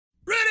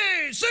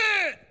ready,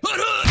 set,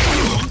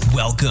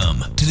 Welcome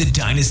to the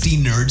Dynasty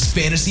Nerds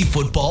Fantasy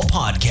Football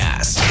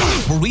Podcast,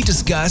 where we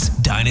discuss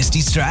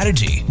dynasty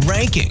strategy,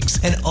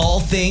 rankings, and all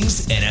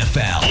things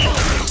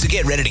NFL. So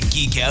get ready to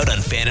geek out on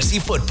fantasy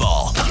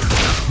football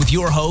with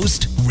your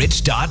host,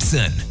 Rich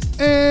Dotson.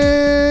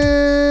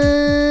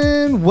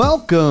 And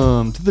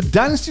welcome to the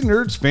Dynasty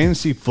Nerds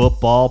Fantasy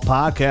Football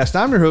Podcast.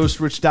 I'm your host,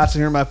 Rich Dotson,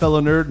 here, my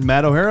fellow nerd,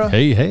 Matt O'Hara.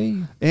 Hey, hey.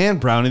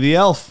 And Brownie the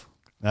Elf.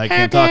 I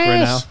can't talk right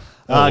now.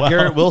 Wow.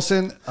 Garrett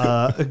Wilson.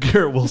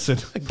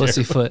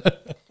 Pussyfoot.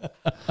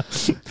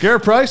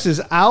 Garrett Price is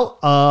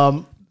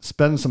out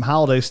spending some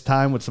holidays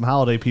time with some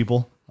holiday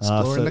people.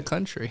 Exploring the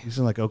country. He's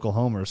in like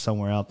Oklahoma or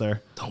somewhere out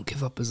there. Don't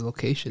give up his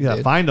location, Yeah,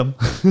 dude. find him.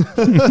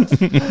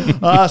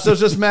 So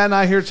it's just Matt and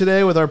I here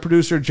today with our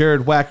producer,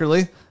 Jared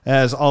Wackerly,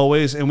 as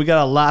always. And we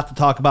got a lot to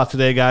talk about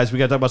today, guys. We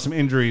got to talk about some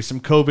injuries, some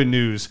COVID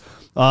news,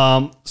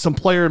 some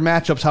player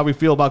matchups, how we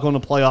feel about going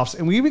to playoffs.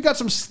 And we even got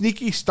some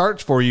sneaky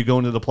starts for you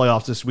going to the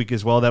playoffs this week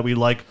as well that we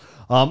like.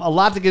 A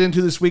lot to get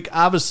into this week.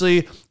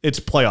 Obviously, it's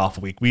playoff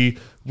week. We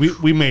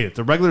made it.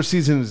 The regular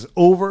season is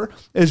over.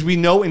 As we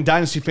know in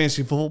Dynasty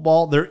Fantasy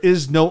Football, there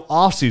is no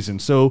offseason.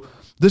 So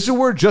this is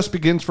where it just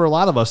begins for a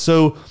lot of us.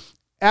 So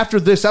after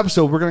this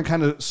episode, we're going to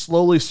kind of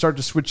slowly start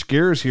to switch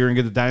gears here and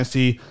get the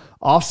Dynasty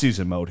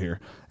offseason mode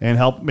here and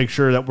help make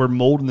sure that we're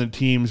molding the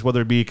teams,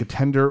 whether it be a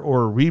contender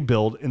or a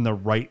rebuild, in the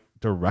right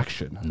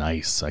direction.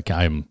 Nice.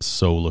 I'm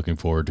so looking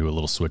forward to a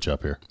little switch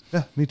up here.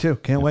 Yeah, me too.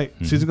 Can't wait.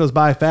 Season goes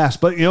by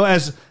fast. But, you know,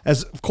 as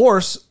of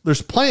course,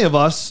 there's plenty of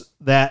us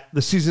that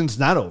the season's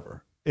not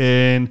over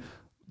and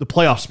the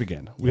playoffs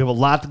begin. We have a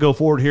lot to go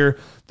forward here.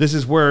 This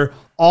is where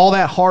all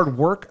that hard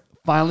work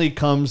finally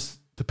comes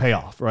to pay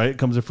off, right? It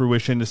comes to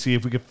fruition to see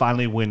if we could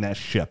finally win that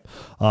ship.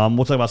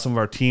 We'll talk about some of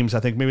our teams. I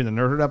think maybe in the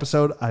Nerd Herd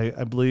episode,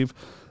 I believe.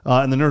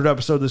 In the Nerd Herd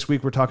episode this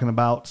week, we're talking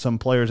about some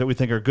players that we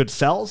think are good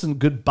sells and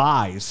good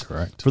buys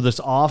for this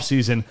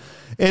offseason.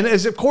 And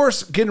as, of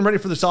course, getting ready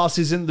for this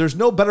offseason, there's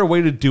no better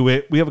way to do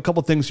it. We have a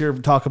couple things here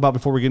to talk about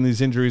before we get into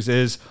these injuries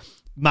is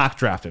mock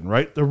drafting,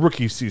 right? The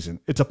rookie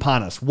season. It's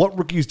upon us. What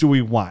rookies do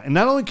we want? And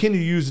not only can you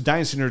use the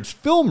Dynasty Nerds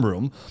film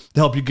room to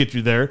help you get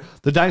you there,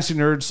 the Dynasty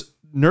Nerds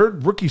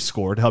Nerd Rookie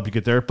Score to help you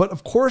get there, but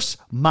of course,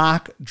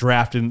 mock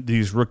drafting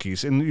these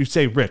rookies. And you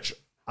say, Rich,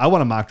 I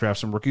want to mock draft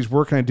some rookies.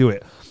 Where can I do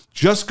it?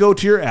 Just go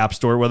to your app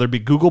store, whether it be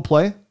Google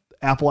Play,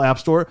 Apple App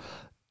Store,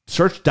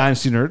 search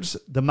Dynasty Nerds.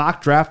 The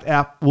mock draft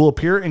app will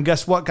appear. And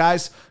guess what,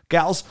 guys,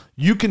 gals?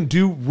 You can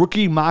do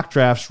rookie mock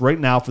drafts right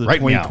now for the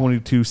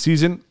 2022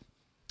 season.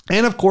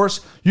 And, of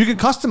course, you can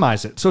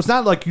customize it. So it's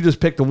not like you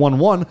just picked a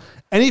 1-1.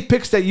 Any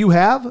picks that you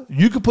have,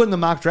 you can put in the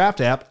mock draft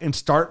app and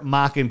start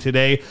mocking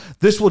today.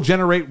 This will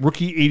generate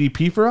rookie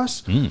ADP for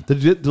us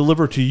to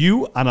deliver to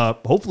you on a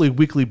hopefully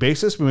weekly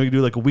basis. We may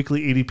do like a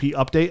weekly ADP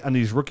update on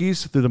these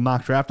rookies through the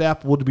mock draft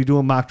app. We'll be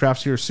doing mock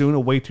drafts here soon, a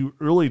way too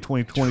early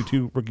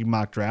 2022 rookie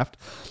mock draft.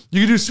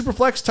 You can do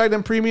Superflex, tight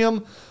end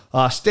premium,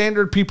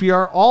 standard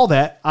PPR, all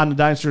that on the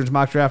Dynasty Nerds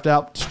mock draft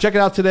app. So check it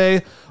out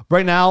today.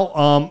 Right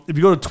now, if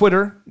you go to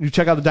Twitter, you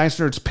check out the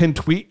Dynasty Nerds pinned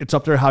tweet. It's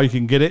up there how you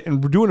can get it.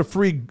 And we're doing a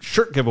free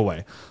shirt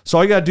giveaway. So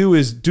all you got to do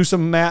is do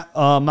some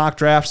mock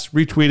drafts,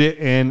 retweet it,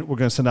 and we're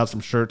going to send out some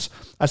shirts.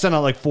 I sent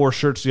out like 4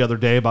 shirts the other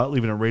day about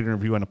leaving a rating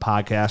review on a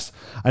podcast.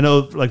 I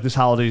know like this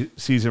holiday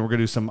season, we're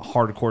going to do some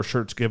hardcore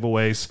shirts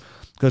giveaways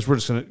because we're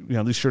just going to, you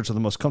know, these shirts are the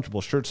most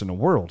comfortable shirts in the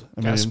world.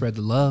 I Gotta spread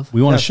the love.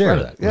 We want to share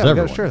that. Yeah, we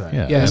got to share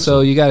that. Yeah,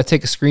 so you got to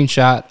take a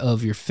screenshot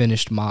of your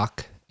finished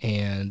mock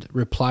and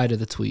reply to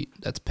the tweet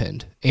that's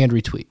pinned and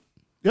retweet.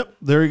 Yep,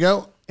 there you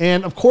go.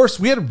 And of course,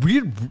 we had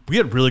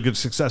really good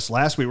success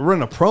last week. We're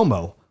running a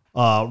promo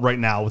right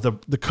now with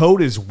the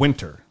code is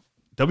WINTER,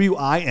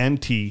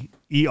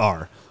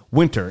 WINTER.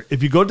 Winter.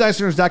 If you go to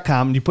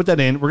DynastyNerds.com and you put that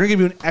in, we're going to give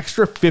you an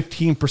extra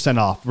 15%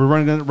 off. We're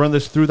going to run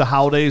this through the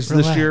holidays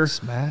this year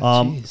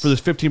for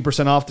this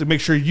 15% off to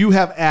make sure you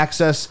have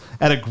access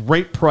at a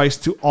great price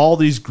to all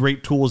these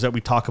great tools that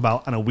we talk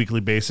about on a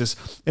weekly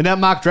basis. And that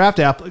mock draft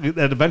app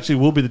that eventually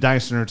will be the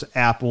Dynasty Nerds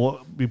app.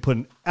 We'll be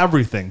putting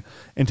everything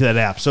into that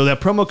app. So that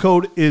promo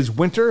code is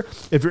WINTER.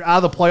 If you're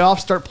out of the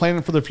playoffs, start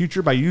planning for the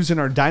future by using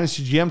our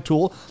Dynasty GM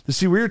tool to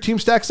see where your team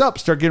stacks up.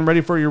 Start getting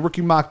ready for your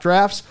rookie mock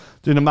drafts.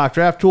 Doing a mock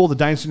draft tool, the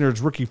Dynasty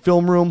Nerds Rookie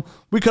Film Room.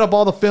 We cut up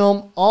all the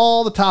film,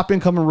 all the top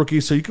incoming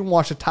rookies, so you can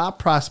watch the top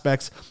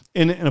prospects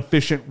in an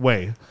efficient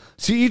way.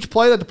 See each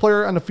play that the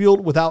player on the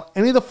field without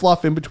any of the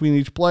fluff in between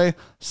each play.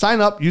 Sign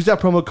up, use that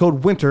promo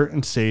code WINTER,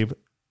 and save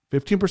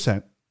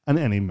 15% on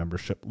any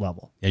membership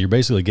level. Yeah, you're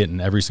basically getting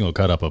every single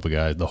cut up of a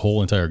guy the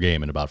whole entire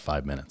game in about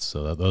 5 minutes.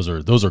 So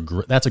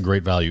that's a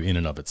great value in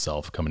and of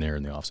itself coming here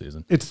in the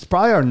offseason. It's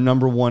probably our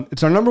number one.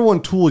 It's our number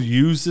one tool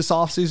used this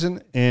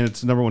offseason, and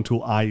it's the number one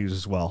tool I use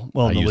as well.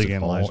 Well, in the League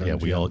Analyzer.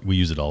 Yeah, we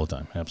use it all the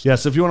time. Absolutely. Yeah,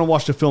 so if you want to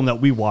watch the film that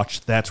we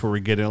watch, that's where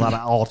we get it. A lot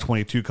of all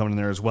 22 coming in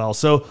there as well.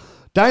 So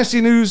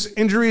Dynasty news,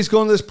 injuries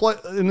going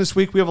in this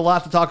week. We have a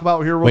lot to talk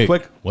about here real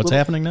quick. What's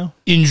happening now?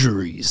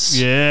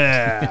 Injuries.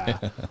 Yeah.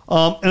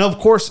 And of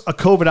course, a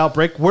COVID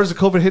outbreak. Where does the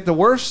COVID hit the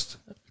worst?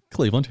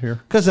 Cleveland here.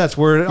 Because that's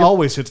where it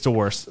always hits the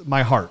worst.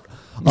 My heart.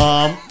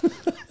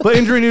 But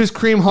injury news,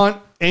 Kareem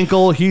Hunt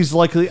Ankle, he's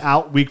likely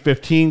out week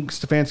 15.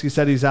 Stefanski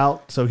said he's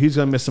out, so he's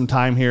going to miss some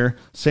time here.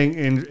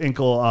 Saying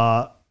ankle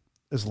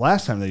is the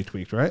last time that he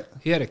tweaked, right?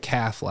 He had a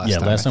calf last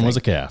time. Yeah, last time was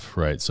a calf,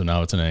 right? So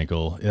now it's an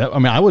ankle. I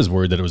mean, I was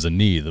worried that it was a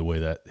knee, the way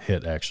that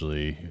hit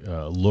actually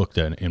looked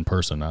at in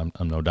person. I'm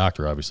no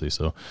doctor, obviously,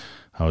 so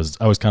I was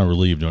kind of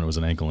relieved when it was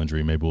an ankle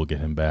injury. Maybe we'll get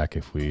him back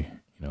if we,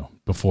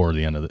 before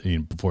the end of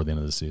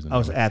the season. I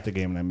was at the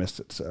game and I missed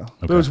it, so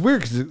but it was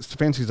weird because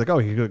Stefanski's like, oh,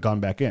 he could have gone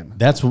back in.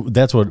 That's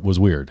what was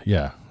weird.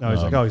 Yeah, No,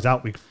 he's like, oh, he's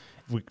out week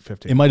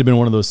 15. It might have been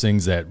one of those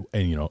things that,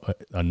 and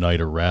a night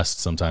of rest,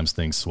 sometimes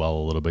things swell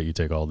a little bit. You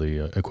take all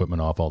the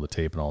equipment off, all the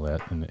tape and all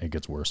that, and it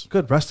gets worse.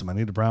 Good, rest him. I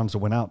need the Browns to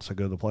win out so I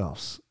go to the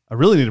playoffs. I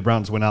really need the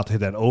Browns to win out to hit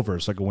that over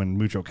so I can win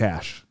mucho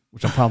cash,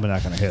 which I'm probably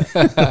not going to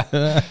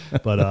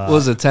hit. But What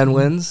was it, 10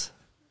 wins?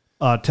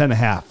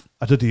 10.5.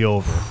 I took the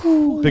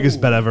over.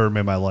 Biggest bet I've ever made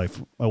in my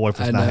life. My wife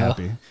was not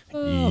happy.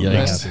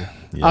 Yikes.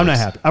 I'm not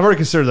happy. I've already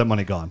considered that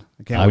money gone.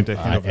 I can't wait to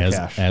hand over the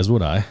cash. As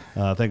would I.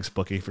 Thanks,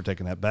 Bookie, for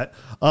taking that bet.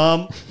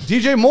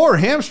 DJ Moore,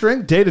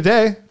 hamstring, day to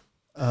day.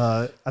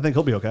 I think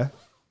he'll be okay.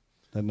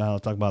 Then now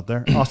let's talk about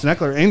there. Austin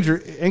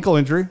Eckler, ankle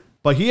injury.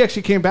 But he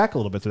actually came back a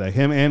little bit today.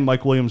 Him and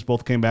Mike Williams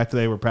both came back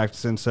today. We're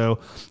practicing, so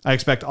I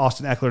expect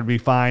Austin Eckler to be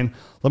fine.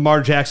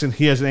 Lamar Jackson,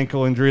 he has an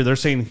ankle injury. They're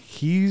saying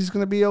he's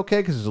going to be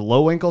okay because it's a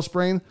low ankle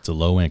sprain. It's a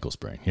low ankle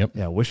sprain. Yep.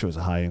 Yeah, I wish it was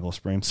a high ankle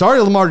sprain.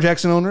 Sorry, Lamar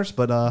Jackson owners,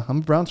 but I'm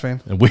a Browns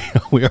fan. And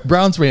we are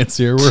Browns fans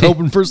here. We're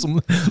hoping for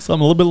some a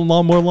little bit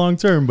more long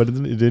term, but it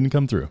didn't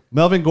come through.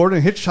 Melvin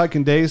Gordon,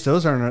 hitchhiking days.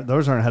 Those aren't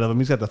ahead of him.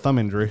 He's got the thumb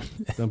injury.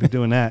 Don't be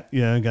doing that.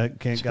 Yeah, got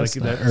to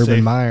keep that Urban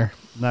safe. Meyer.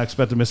 Not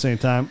expect to miss any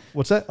time.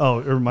 What's that? Oh,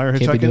 Urban Meyer hitchhiking.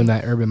 Can't be doing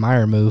that Urban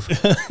Meyer move.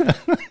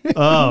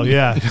 Oh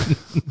yeah.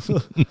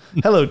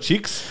 Hello,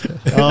 cheeks.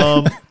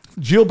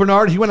 Gio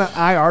Bernard, he went on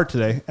IR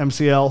today.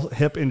 MCL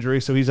hip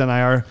injury, so he's on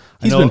IR.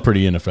 He's been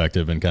pretty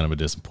ineffective and kind of a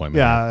disappointment.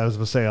 Yeah, I was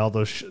going to say all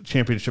those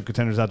championship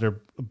contenders out there.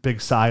 A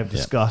big sigh of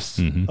disgust.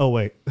 Mm-hmm. Oh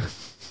wait,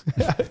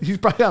 he's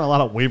probably on a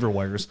lot of waiver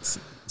wires.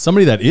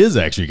 Somebody that is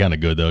actually kind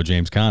of good though,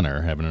 James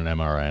Conner, having an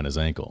MRI on his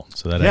ankle.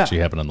 So that actually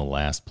happened on the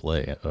last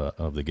play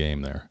of the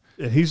game there.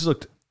 He's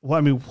looked. Well,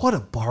 I mean, what a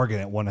bargain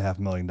at $1.5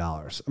 million.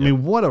 I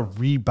mean, what a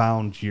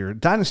rebound year.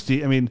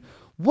 Dynasty. I mean,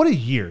 what a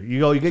year.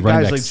 You get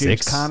guys like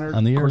James Conner,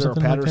 on the year, Cordero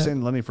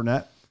Patterson, Lenny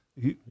Fournette.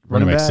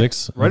 Running back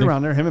 6, right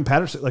around there. Him and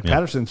Patterson.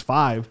 Patterson's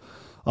 5.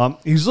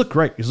 He's looked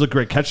great. He's looked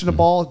great catching the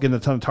ball, getting a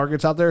ton of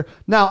targets out there.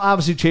 Now,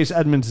 obviously, Chase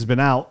Edmonds has been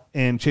out,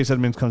 and Chase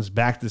Edmonds comes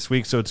back this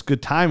week, so it's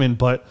good timing.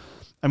 But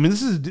I mean,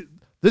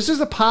 this is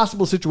a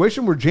possible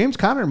situation where James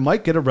Conner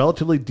might get a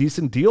relatively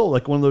decent deal,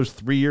 like one of those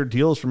 3-year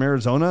deals from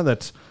Arizona.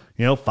 That's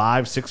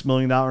 $5-6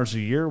 million a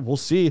year. We'll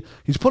see.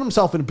 He's put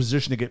himself in a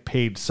position to get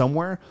paid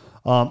somewhere.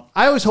 I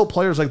always hope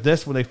players like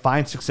this, when they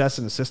find success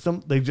in the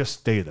system, they just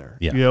stay there.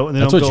 Yeah, and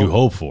that's what you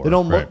hope for. They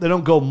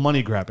don't go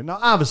money grabbing. Now,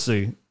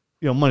 obviously,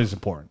 money's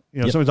important.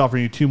 Somebody's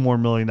offering you $2 more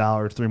million,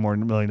 $3 more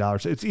million.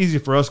 It's easy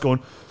for us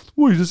going,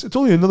 well, it's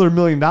only another $1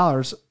 million.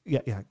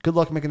 Yeah. Good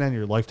luck making that in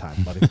your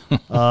lifetime, buddy.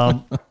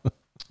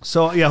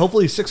 So yeah,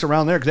 hopefully he sticks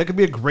around there because that could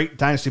be a great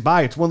dynasty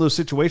buy. It's one of those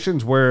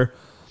situations where,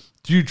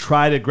 do you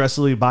try to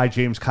aggressively buy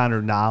James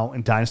Conner now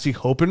in dynasty,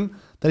 hoping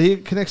that he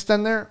can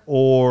extend there,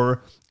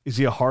 or is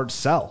he a hard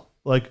sell?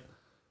 Like,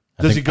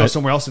 does he go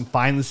somewhere else and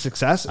find the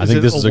success? I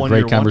think this is a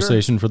great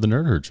conversation for the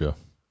Nerd Herd Show.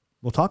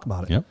 We'll talk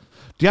about it. Yep.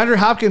 DeAndre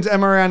Hopkins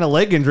MRI on a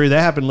leg injury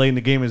that happened late in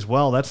the game as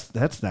well.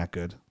 That's not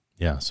good.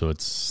 Yeah. So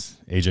it's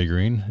AJ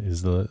Green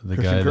is the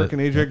Christian guy. Kirk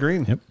and AJ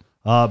Green.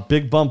 Yep.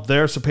 Big bump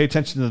there. So pay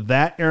attention to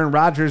that. Aaron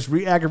Rodgers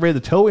re-aggravated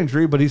the toe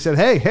injury, but he said,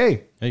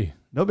 "Hey,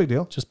 no big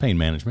deal. Just pain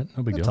management.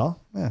 No big That's deal.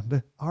 All. Yeah.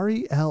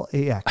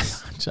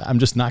 RELAX. I'm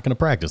just not going to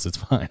practice. It's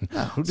fine.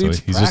 Who so needs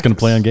he's just going to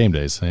play on game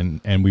days,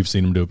 and we've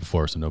seen him do it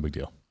before, so no big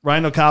deal.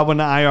 Ryan O'Connell went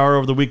to IR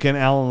over the weekend.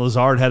 Alan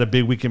Lazard had a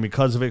big weekend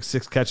because of it.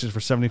 6 catches for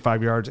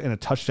 75 yards and a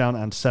touchdown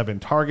on 7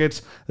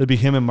 targets. It'd be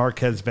him and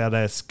Marquez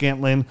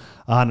Valdez-Scantling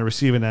on the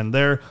receiving end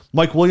there.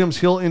 Mike Williams,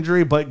 heel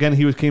injury, but again,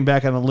 he came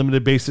back on a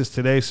limited basis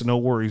today, so no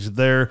worries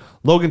there.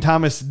 Logan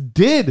Thomas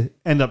did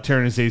end up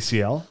tearing his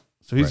ACL,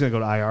 so he's going to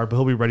go to IR, but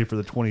he'll be ready for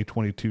the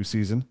 2022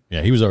 season.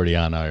 Yeah, he was already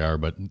on IR,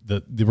 but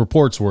the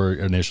reports were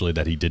initially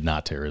that he did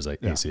not tear his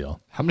ACL.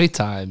 How many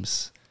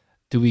times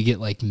do we get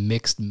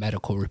mixed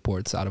medical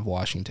reports out of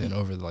Washington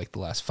over the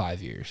last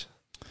 5 years?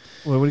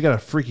 Well, we got a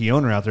freaky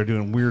owner out there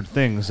doing weird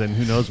things, and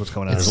who knows what's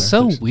coming out of It's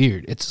there. so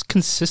weird. It's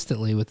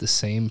consistently with the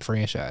same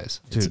franchise.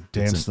 Dude,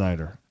 Dan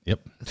Snyder. Yep.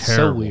 It's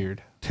so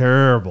weird.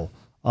 Terrible.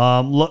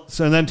 And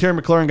then Terry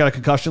McLaurin got a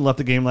concussion, left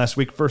the game last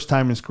week. First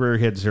time in his career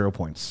he had 0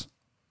 points.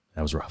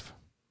 That was rough.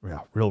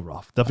 Yeah, real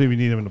rough. Definitely we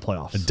need him in the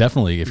playoffs.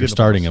 Definitely if you're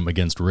starting him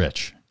against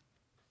Rich.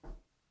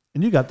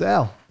 And you got the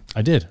L.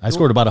 I did. I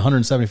scored about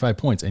 175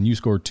 points, and you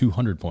scored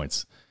 200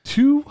 points.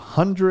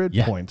 200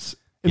 points.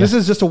 And this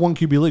is just a 1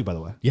 QB league, by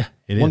the way. Yeah,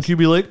 it is. 1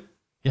 QB league?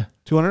 Yeah.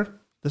 200?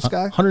 This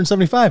guy?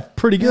 175.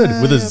 Pretty good.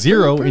 With a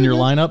 0 in your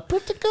lineup.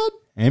 Pretty good.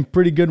 And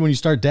pretty good when you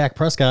start Dak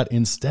Prescott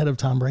instead of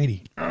Tom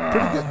Brady.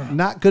 Pretty good.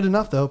 Not good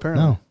enough, though,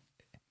 apparently. No.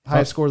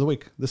 Highest score of the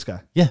week, this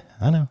guy. Yeah,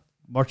 I know.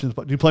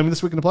 Do you play me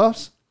this week in the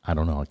playoffs? I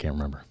don't know. I can't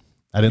remember.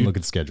 I didn't look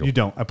at the schedule. You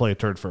don't. I play a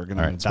turd for and I'm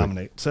All going right, to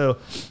dominate. So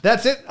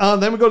that's it.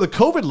 Then we go to the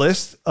COVID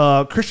list.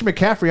 Christian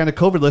McCaffrey on the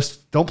COVID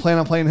list. Don't plan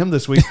on playing him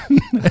this week.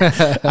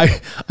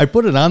 I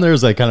put it on there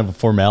as like kind of a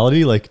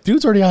formality. Like,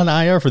 dude's already on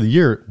IR for the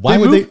year. Why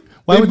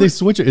would they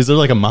switch it? Is there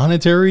like a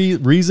monetary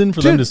reason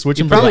for them to switch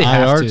him from the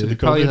IR to the COVID?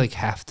 Probably like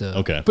have to.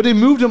 Okay. But they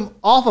moved him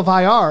off of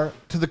IR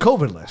to the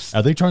COVID list.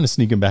 Are they trying to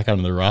sneak him back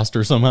onto the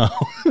roster somehow?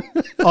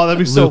 Oh, that'd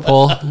be so.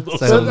 Loophole.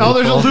 Oh,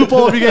 there's a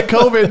loophole if you get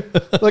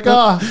COVID. Like,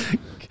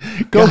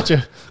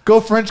 Gotcha. Go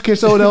French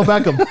kiss Odell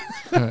Beckham.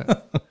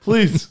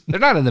 Please. They're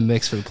not in the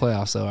mix for the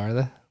playoffs, though, are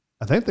they?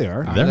 I think they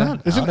are. They're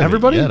not. Isn't out of it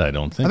everybody? yet, I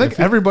don't think. I think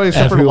everybody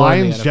except for everyone in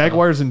the Lions, NFL.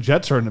 Jaguars, and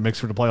Jets are in the mix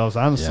for the playoffs,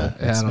 honestly. Yeah,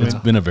 I don't it's know.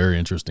 been a very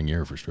interesting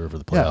year for sure for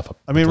the Yeah. playoff.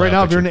 I mean, right playoff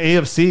now, if you're in picture.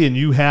 the AFC and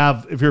you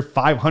have, if you're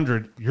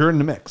 500, you're in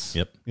the mix.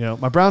 Yep. You know,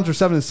 my Browns are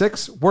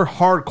 7-6. We're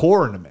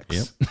hardcore in the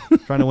mix.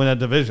 Trying to win that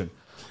division.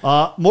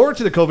 More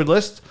to the COVID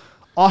list.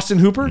 Austin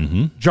Hooper,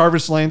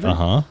 Jarvis Landry,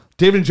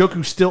 David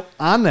Njoku still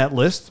on that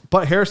list,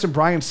 but Harrison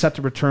Bryant's set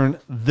to return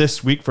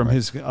this week from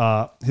his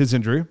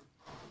injury.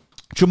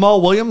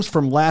 Jamal Williams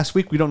from last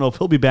week, we don't know if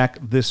he'll be back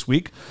this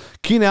week.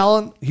 Keenan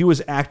Allen, he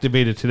was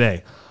activated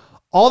today.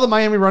 All the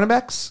Miami running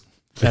backs,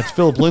 that's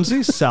Philip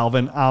Lindsay,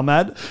 Salvin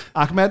Ahmed,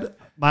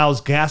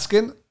 Myles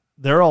Gaskin,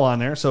 they're all on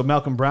there. So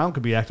Malcolm Brown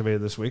could be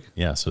activated this week.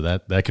 Yeah, so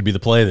that could be the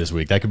play this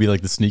week. That could be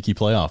like the sneaky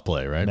playoff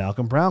play, right?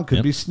 Malcolm Brown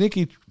could be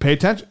sneaky. Pay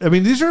attention. I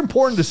mean, these are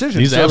important decisions.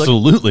 These So, like,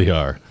 absolutely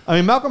are. I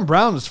mean, Malcolm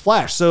Brown is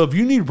flash. So if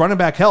you need running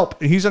back help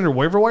and he's under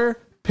waiver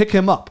wire, pick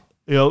him up.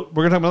 You know,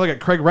 we're going to look at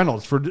Craig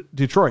Reynolds for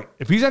Detroit.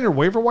 If he's on your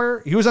waiver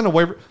wire, he was on a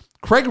waiver.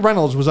 Craig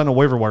Reynolds was on a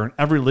waiver wire in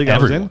every league I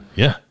was in.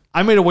 Yeah.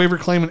 I made a waiver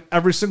claim in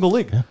every single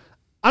league. Yeah.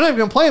 I'm not even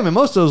going to play him in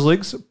most of those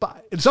leagues.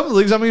 But in some of the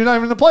leagues, I'm even not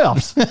even in the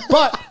playoffs.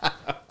 But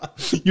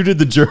You did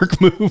the jerk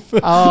move.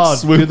 Oh,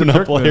 swooping did the up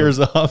jerk move. players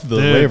off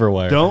the dude, waiver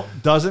wire.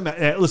 Doesn't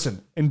matter.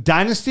 Listen, in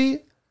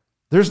Dynasty,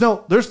 there's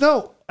no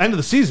end of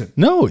the season.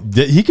 No,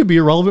 he could be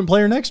a relevant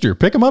player next year.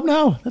 Pick him up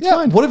now. That's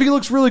fine. What if he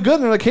looks really good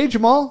and they're like, hey,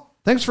 Jamal,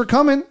 thanks for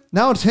coming.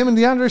 Now it's him and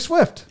DeAndre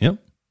Swift. Yep.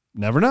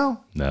 Never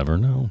know. Never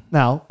know.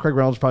 Now, Craig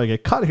Reynolds will probably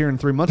get cut here in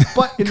 3 months.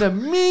 But in the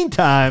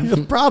meantime,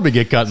 He'll probably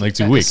get cut in like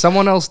 2 weeks.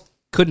 Someone else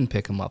couldn't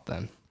pick him up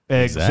then.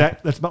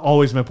 That's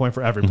always my point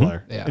for every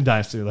player Yeah. in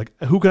Dynasty. Like,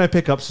 who can I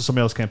pick up so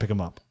somebody else can't pick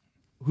him up?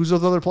 Who's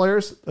those other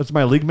players? That's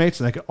my league mates,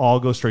 and they can all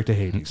go straight to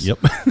Hades. Yep.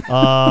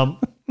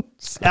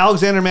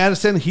 Alexander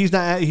Madison, he's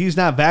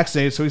not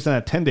vaccinated, so he's on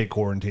a 10-day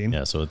quarantine.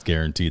 Yeah, so it's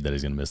guaranteed that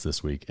he's going to miss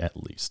this week at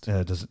least.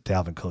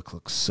 Dalvin Cook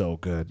looks so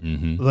good.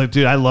 Like,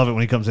 dude, I love it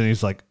when he comes in.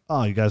 He's like,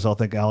 "Oh, you guys all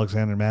think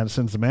Alexander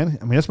Madison's the man?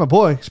 I mean, that's my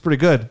boy. He's pretty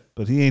good,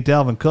 but he ain't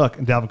Dalvin Cook."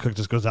 And Dalvin Cook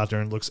just goes out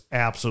there and looks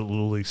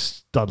absolutely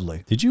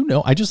studly. Did you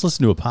know? I just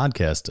listened to a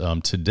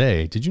podcast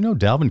today. Did you know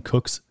Dalvin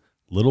Cook's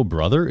little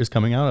brother is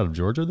coming out of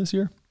Georgia this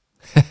year?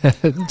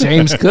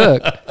 James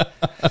Cook.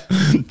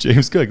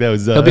 James Cook. That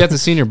was He'll be at the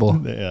Senior Bowl.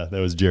 yeah. That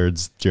was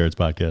Jared's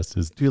podcast.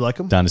 His Do you like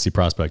him? Dynasty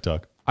Prospect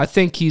Talk. I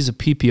think he's a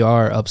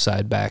PPR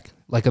upside back,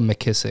 like a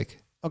McKissick.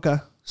 Okay.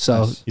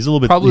 So He's a little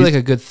bit probably he's-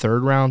 like a good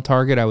third round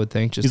target, I would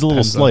think. Just He's a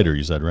little depends on- slighter.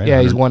 You said right?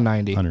 Yeah, he's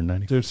 100 190.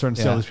 190. Dude, starting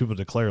to see all Yeah. these people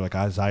declare, like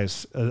Isaiah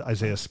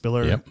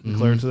Spiller Yep.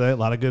 declared today. A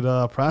lot of good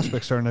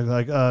prospects starting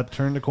to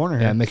turn the corner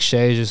here. Yeah,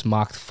 McShay just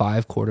mocked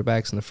 5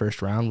 quarterbacks in the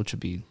first round, which would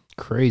be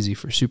crazy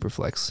for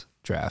Superflex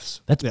drafts.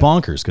 That's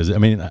bonkers because I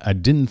mean I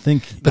didn't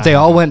think. But they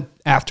all went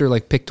after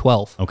like pick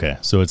 12. Okay,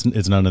 so it's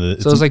none of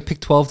the. So it was like pick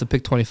 12 to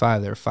pick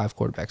 25. There were 5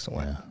 quarterbacks that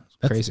went.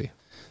 That's- Crazy.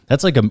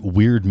 That's like a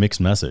weird mixed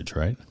message,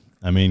 right?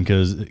 I mean,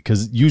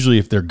 because usually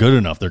if they're good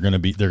enough, they're gonna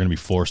be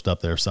forced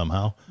up there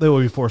somehow. They will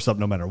be forced up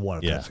no matter what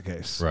if Yeah, that's the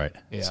case. right.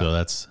 Yeah. So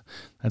that's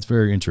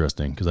very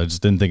interesting because I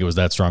just didn't think it was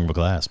that strong of a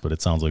class, but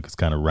it sounds like it's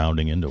kind of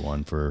rounding into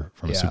one from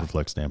a Yeah.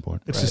 Superflex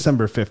standpoint. It's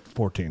December 5th,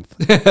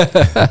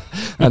 14th.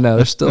 I know.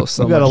 There's still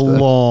so We've got a much.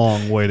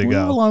 long way to We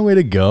have a go. long way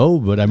to go,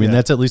 but I mean Yeah.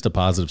 that's at least a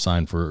positive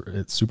sign for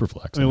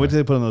Superflex. I mean, wait till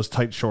they put on those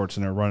tight shorts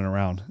and they're running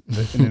around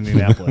in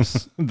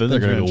Indianapolis. Then they're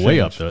going to Things go way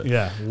change. up to it.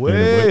 Yeah, They're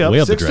way gonna up,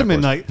 the 6 to draft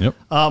midnight. boards.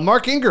 Yep.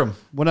 Mark Ingram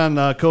went on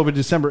COVID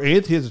December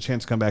 8th. He has a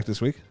chance to come back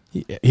this week.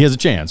 He has a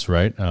chance,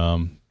 right?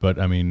 But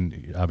I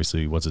mean,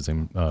 obviously, what's his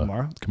name?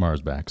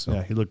 Kamara's back. So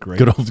Yeah, he looked great.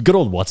 good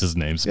old what's his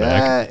name's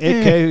back. Yeah,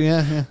 8K,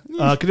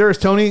 yeah. Kadarius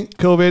Toney,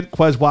 COVID.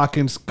 Quez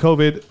Watkins,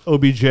 COVID.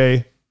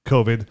 OBJ,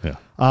 COVID.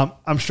 Yeah.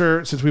 I'm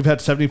sure since we've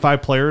had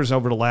 75 players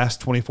over the last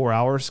 24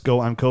 hours go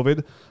on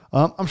COVID,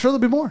 I'm sure there'll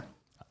be more.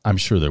 I'm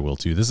sure there will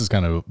too. This is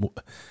kind of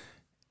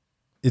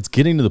it's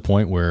getting to the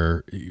point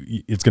where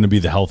it's going to be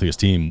the healthiest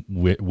team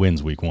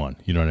wins week 1.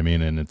 You know what I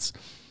mean? And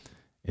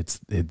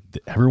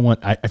everyone.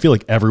 I feel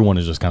like everyone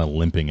is just kind of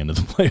limping into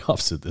the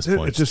playoffs at this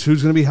point. It's just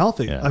who's going to be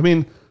healthy. Yeah. I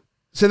mean,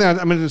 sitting there,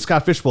 I'm in the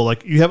Scott Fishbowl.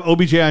 Like, you have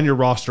OBJ on your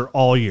roster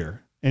all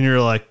year, and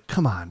you're like,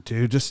 come on,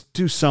 dude, just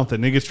do something.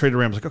 And he gets traded to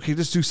Rams. Like, okay,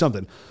 just do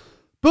something.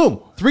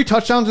 Boom, 3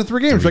 touchdowns in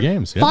 3 games. 3 Like,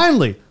 games, yeah.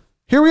 finally,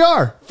 here we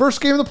are.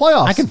 First game of the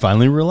playoffs. I can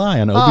finally rely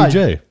on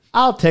OBJ.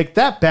 I'll take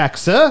that back,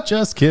 sir.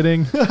 Just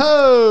kidding.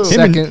 Oh,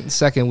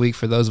 Second week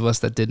for those of us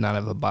that did not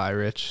have a bye,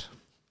 Rich.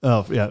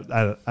 yeah,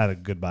 I had a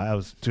good bye.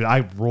 I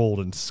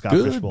rolled in Scott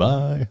Fishbowl.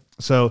 Goodbye.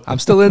 So I'm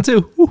still in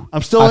too. Woo.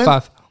 I'm still High in.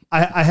 five.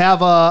 I have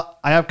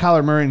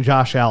Kyler Murray and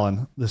Josh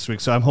Allen this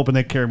week, so I'm hoping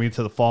they carry me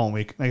to the following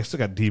week. I still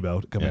got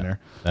Debo to come in there.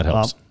 That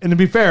helps. And to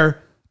be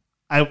fair,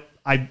 I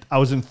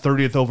was in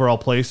 30th overall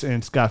place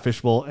in Scott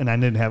Fishbowl, and I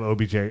didn't have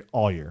OBJ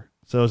all year,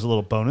 so it was a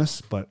little bonus.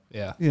 But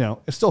Yeah.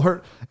 it still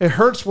hurt. It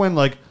hurts when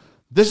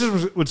this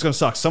is what's going to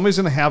suck. Somebody's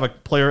going to have a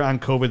player on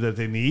COVID that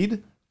they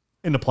need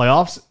in the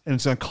playoffs, and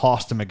it's going to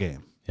cost them a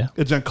game. Yeah.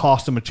 It's going to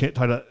cost them a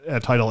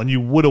title, and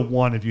you would have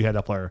won if you had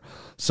that player.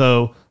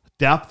 So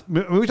depth.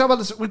 We talk about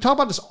this. We talk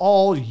about this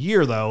all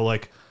year, though.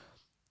 Like,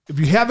 if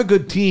you have a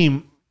good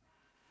team,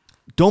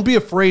 don't be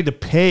afraid to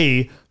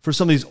pay for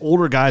some of these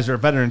older guys that are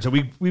veterans.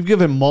 And we've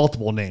given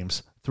multiple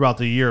names throughout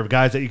the year of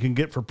guys that you can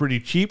get for pretty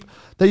cheap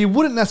that you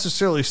wouldn't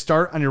necessarily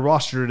start on your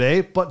roster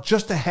today, but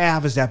just to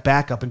have as that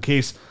backup in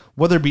case,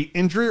 whether it be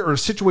injury or a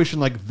situation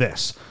like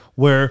this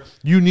where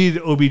you need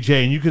OBJ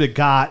and you could have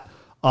got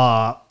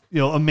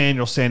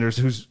Emmanuel Sanders,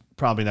 who's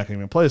probably not going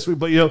to even play this week,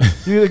 but you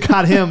could have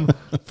got him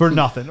for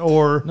nothing.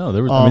 Or No,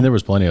 there was. There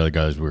was plenty of other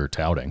guys we were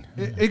touting.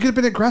 it could have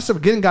been aggressive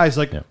getting guys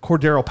like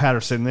Cordero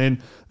Patterson. And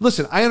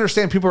listen, I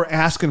understand people are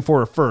asking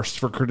for a first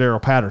for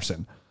Cordero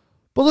Patterson.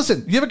 But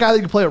listen, you have a guy that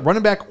can play at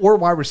running back or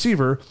wide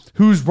receiver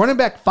who's running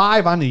back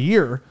 5 on the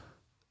year.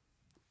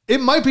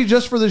 It might be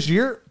just for this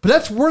year, but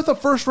that's worth a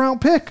first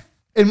round pick.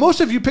 And most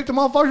of you picked him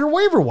off your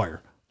waiver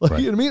wire. Like,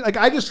 You know what I mean? Like,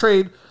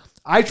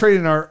 I traded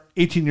in our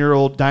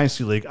 18-year-old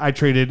Dynasty League. I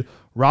traded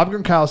Rob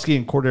Gronkowski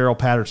and Cordero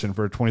Patterson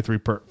for a 23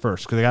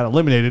 first because they got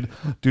eliminated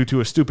due to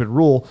a stupid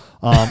rule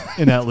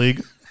in that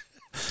league.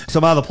 So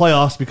I'm out of the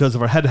playoffs because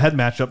of our head-to-head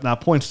matchup,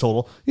 not points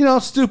total.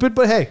 Stupid,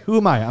 but hey, who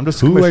am I? I'm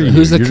just a commissioner. are you?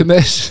 Who's the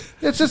commish?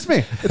 It's just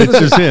me. It's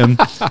just him,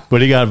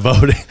 but he got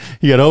voted.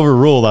 He got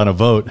overruled on a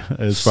vote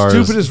as far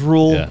Stupidest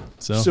rule. Yeah,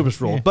 so, stupidest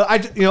rule. yeah. But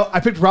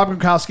I picked Rob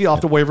Gronkowski off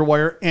the waiver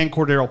wire and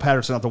Cordero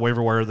Patterson off the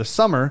waiver wire this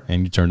summer.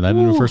 And you turned that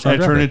into a first round.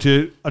 And I turned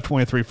into a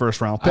 23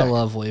 first round pick. I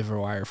love waiver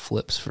wire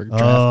flips for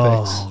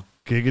draft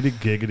picks.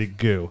 Giggity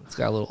goo. It's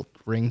got a little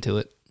ring to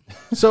it.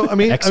 So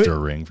Extra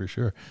ring for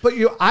sure. But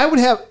I would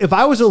have, if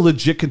I was a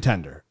legit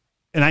contender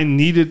and I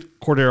needed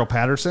Cordero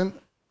Patterson,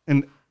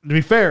 and to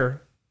be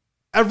fair,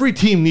 every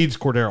team needs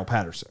Cordero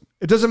Patterson.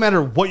 It doesn't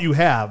matter what you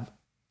have,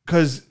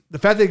 because the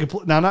fact that you can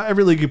play, now not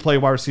every league you play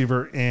wide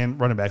receiver and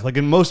running back. Like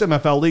in most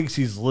MFL leagues,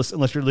 he's listed,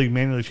 unless your league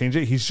manually changed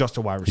it, he's just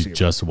a wide receiver. He's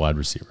just a wide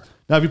receiver.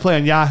 Now, if you play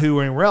on Yahoo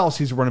or anywhere else,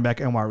 he's a running back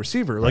and wide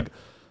receiver. Right. Like,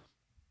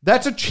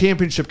 that's a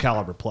championship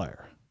caliber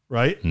player,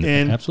 right?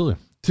 And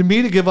absolutely. to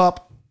me, to give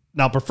up,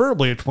 now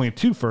preferably a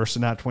 22 first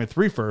and not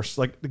 23 first,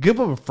 like to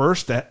give up a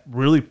first that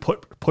really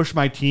push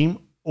my team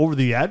over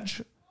the edge,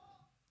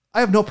 I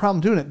have no problem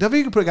doing it. Definitely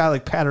you can put a guy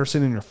like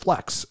Patterson in your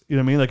flex. You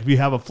know what I mean? Like if you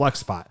have a flex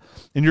spot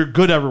and you're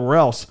good everywhere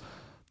else,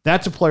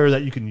 that's a player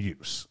that you can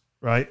use,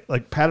 right?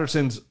 Like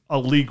Patterson's a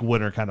league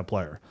winner kind of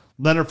player.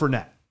 Leonard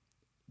Fournette,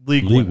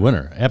 league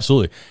winner.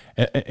 Absolutely.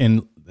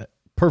 And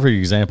perfect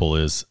example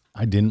is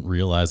I didn't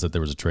realize that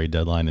there was a trade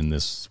deadline in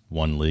this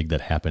one league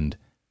that happened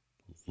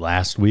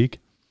last week.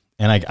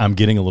 And I'm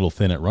getting a little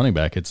thin at running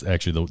back. It's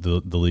actually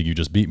the league you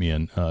just beat me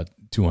in,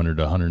 200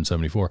 to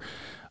 174.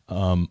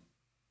 And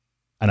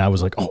I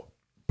was like, oh,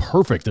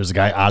 perfect. There's a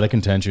guy out of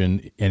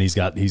contention, and he's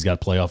got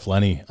playoff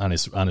Lenny on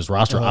his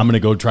roster. I'm going to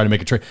go try to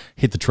make a trade.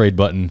 Hit the trade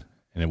button,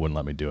 and it wouldn't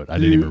let me do it. I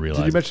didn't even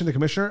realize. Did you mention the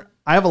commissioner?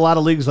 I have a lot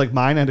of leagues like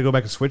mine. I had to go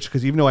back and switch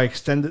because even though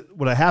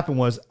what happened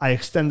was I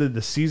extended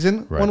the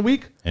season 1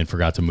 week and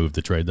forgot to move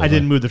the trade deadline. I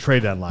didn't move the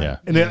trade deadline. Yeah.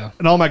 And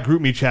in all my group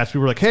me chats,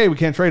 people were like, "Hey, we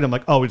can't trade." I'm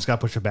like, "Oh, we just got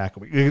to push it back a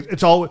week."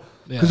 It's all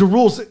because the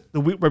rules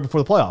the week right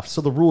before the playoffs, so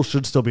the rules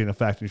should still be in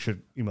effect. You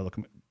should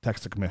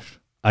text the commish.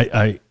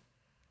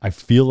 I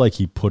feel like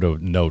he put a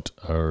note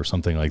or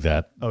something like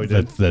that. Oh, he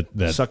did?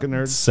 That Sucking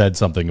nerd? said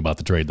something about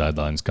the trade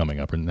deadlines coming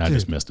up, and I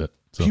just missed it.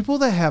 So. People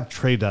that have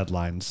trade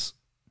deadlines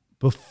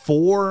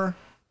before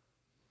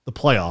the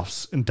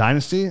playoffs in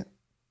Dynasty,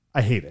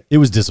 I hate it. It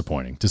was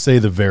disappointing, to say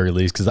the very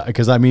least,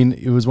 because I mean,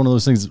 it was one of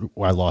those things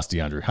where I lost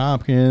DeAndre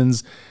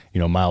Hopkins.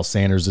 Miles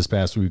Sanders this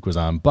past week was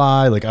on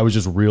bye. Like, I was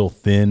just real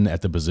thin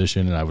at the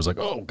position, and I was like,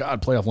 oh,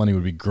 God, playoff Lenny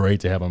would be great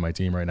to have on my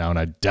team right now, and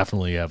I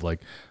definitely have, like,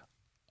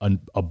 an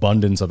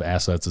abundance of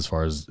assets as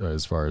far as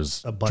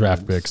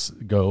draft picks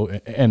go,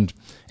 and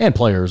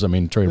players. I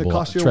mean,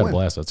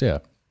 tradable assets. Yeah,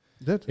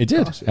 it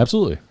did.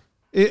 Absolutely.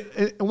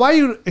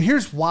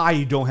 Here's why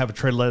you don't have a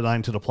trade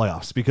deadline to the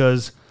playoffs,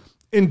 because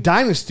in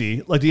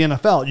Dynasty, like the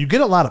NFL, you get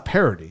a lot of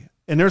parity,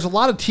 and there's a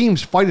lot of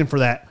teams fighting for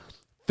that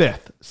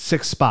 5th,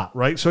 6th spot,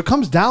 right? So it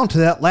comes down to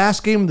that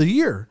last game of the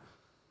year.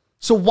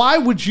 So why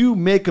would you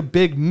make a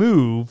big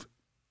move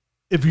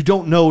if you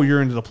don't know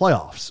you're into the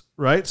playoffs,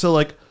 right? So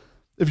like,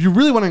 if you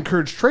really want to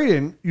encourage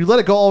trading, you let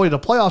it go all the way to the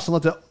playoffs and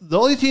let the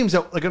only teams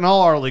that, like in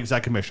all our leagues,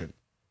 that commission.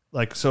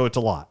 Like, so it's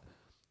a lot.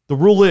 The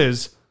rule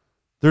is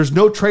there's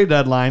no trade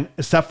deadline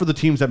except for the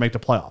teams that make the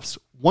playoffs.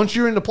 Once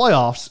you're in the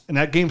playoffs and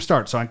that game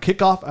starts, so on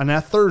kickoff on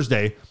that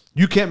Thursday,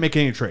 you can't make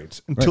any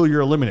trades until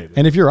you're eliminated.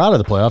 And if you're out of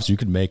the playoffs, you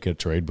could make a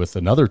trade with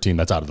another team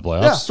that's out of the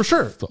playoffs. Yeah, for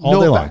sure. All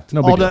day long.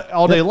 No big deal.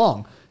 All day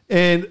long.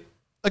 And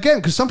again,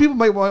 because some people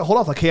might hold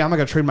off like, hey, I'm not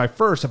going to trade my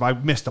first if I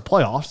missed the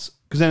playoffs.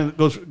 because then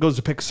it goes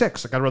to pick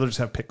 6. Like I'd rather just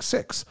have pick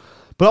 6.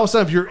 But all of a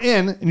sudden, if you're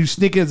in and you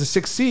sneak in as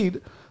a 6th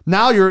seed,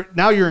 now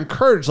you're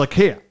encouraged. Like,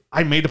 hey,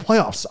 I made the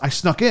playoffs. I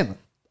snuck in.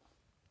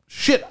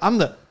 Shit, I'm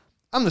the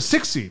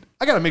 6th seed.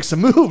 I got to make some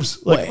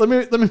moves. Like let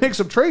me make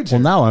some trades. Well,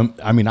 now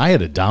I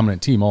had a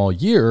dominant team all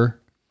year,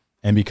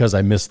 and because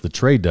I missed the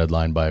trade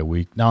deadline by a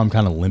week, now I'm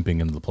kind of limping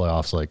into the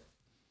playoffs. Like,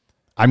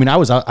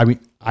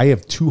 I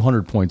have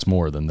 200 points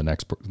more than the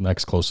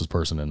next closest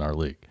person in our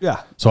league.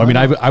 Yeah. So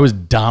I was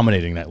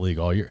dominating that league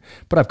all year,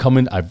 but I've come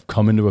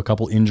into a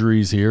couple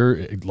injuries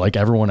here, like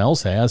everyone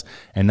else has,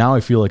 and now I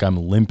feel like I'm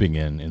limping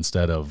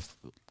instead of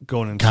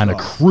going in kind of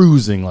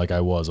cruising like I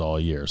was all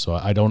year. So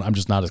I'm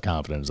just not as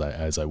confident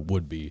as I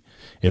would be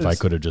if I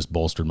could have just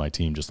bolstered my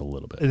team just a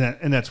little bit.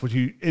 And that's what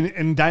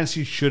and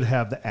Dynasty should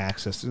have the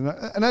access.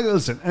 And I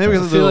listen,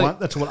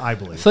 that's what I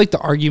believe. I feel like the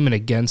argument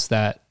against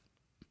that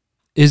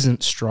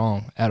isn't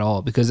strong at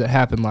all because it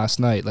happened last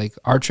night. Like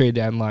our trade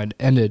deadline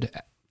ended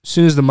as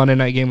soon as the Monday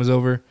night game was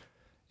over,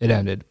 it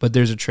ended. But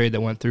there's a trade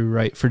that went through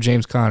right for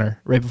James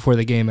Conner right before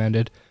the game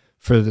ended.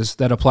 For this,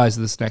 that applies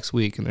to this next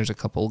week, and there's a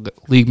couple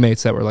league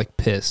mates that were like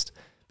pissed,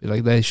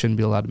 like they shouldn't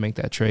be allowed to make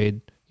that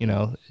trade. You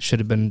know,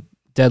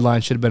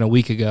 deadline should have been a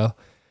week ago.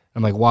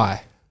 I'm like,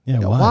 why? Yeah,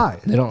 why?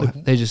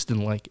 They just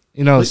didn't like it.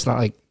 You know, it's not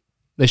like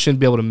they shouldn't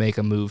be able to make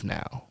a move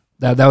now.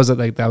 That was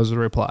the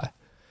reply.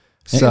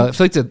 So I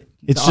feel like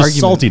it's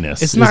just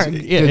saltiness. It's not a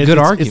good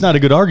argument. It's not a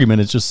good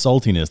argument. It's just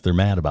saltiness. They're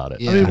mad about it.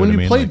 Yeah. I mean, when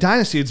you play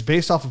Dynasty, it's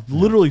based off of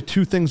literally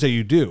 2 things that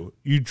you do.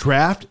 You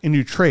draft and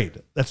you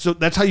trade.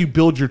 That's how you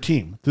build your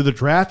team, through the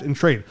draft and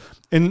trade.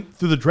 And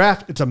through the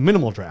draft, it's a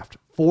minimal draft,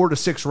 4 to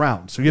 6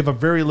 rounds. So you have a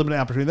very limited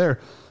opportunity there.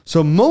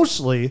 So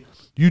mostly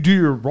you do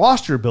your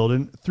roster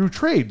building through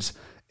trades.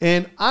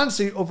 And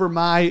honestly, over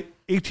my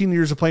 18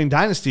 years of playing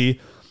Dynasty,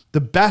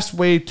 the best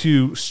way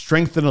to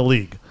strengthen a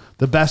league,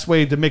 the best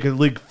way to make a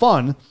league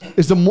fun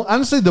is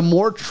the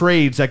more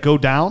trades that go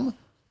down,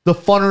 the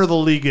funner the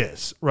league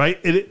is, right?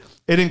 It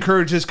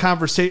encourages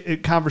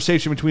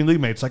conversation between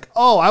league mates. Like,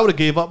 oh, I would have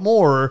gave up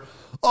more. Or,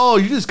 oh,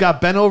 you just got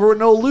bent over with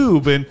no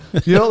lube. And,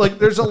 like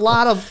there's a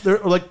lot of,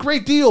 like,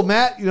 great deal,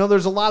 Matt.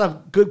 There's a lot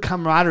of good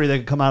camaraderie that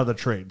can come out of the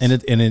trades.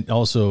 And it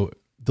also,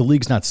 the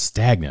league's not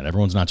stagnant.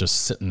 Everyone's not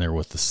just sitting there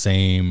with the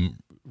same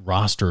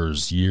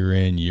rosters year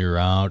in, year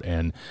out,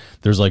 and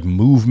there's like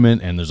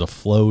movement and there's a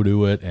flow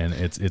to it, and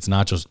it's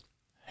not just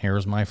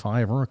here's my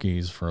 5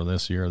 rookies for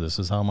this year, this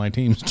is how my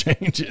teams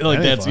change. Like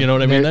that's fun. You know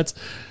what I mean?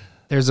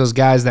 There's those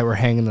guys that were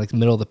hanging like the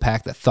middle of the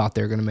pack that thought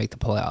they were going to make the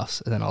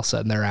playoffs, and then all of a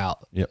sudden they're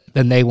out. Yep.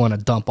 Then they want to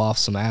dump off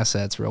some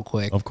assets real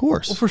quick. Of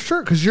course. Well, for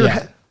sure, because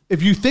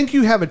if you think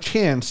you have a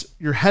chance,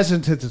 you're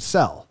hesitant to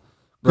sell.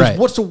 Right.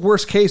 What's the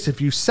worst case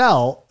if you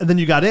sell and then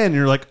you got in and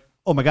you're like,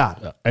 oh my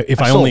God. If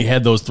I only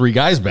had those 3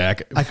 guys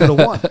back, I could have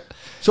won.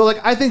 So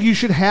I think you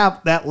should have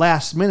that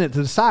last minute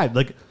to decide.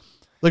 Like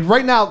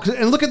right now,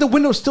 and look at the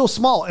window still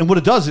small. And what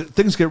it does,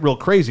 things get real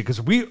crazy because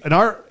in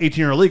our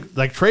 18-year league,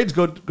 like trades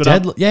go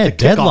down.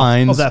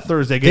 Deadlines of that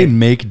Thursday game. They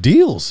make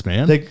deals,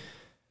 man.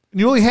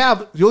 You only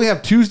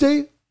have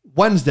Tuesday,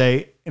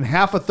 Wednesday, and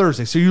half of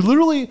Thursday. So you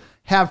literally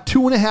have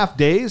 2.5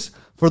 days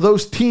for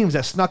those teams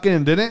that snuck in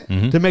and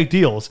didn't to make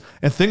deals.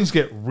 And things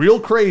get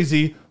real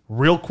crazy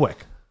real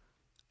quick.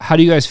 How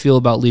do you guys feel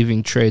about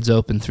leaving trades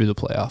open through the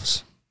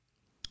playoffs?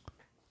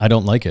 I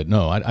don't like it.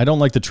 No, I don't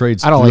like the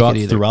trades like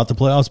it either. throughout the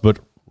playoffs, but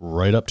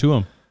right up to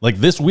them. Like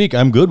this week,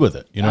 I'm good with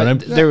it. You know what I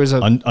mean? There was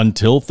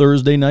until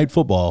Thursday night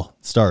football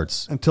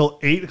starts. Until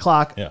 8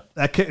 o'clock. Yeah.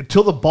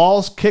 Until the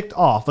balls kicked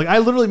off. Like I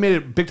literally made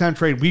a big time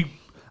trade.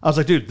 I was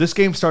like, dude, this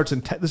game starts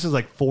in this is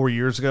like 4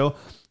 years ago.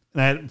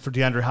 And I had for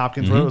DeAndre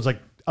Hopkins. I was like,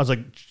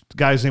 the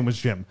guy's name was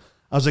Jim.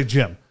 I was like,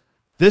 Jim,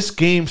 this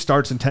game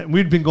starts in 10.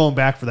 We'd been going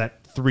back for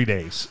that 3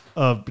 days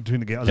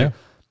between the games. I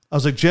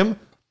was like, Jim,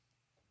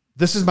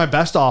 this is my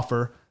best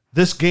offer.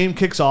 This game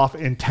kicks off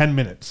in 10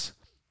 minutes.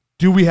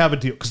 Do we have a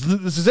deal? Because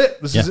this is it.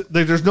 This is it.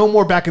 There's no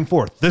more back and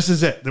forth. This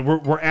is it.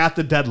 We're at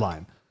the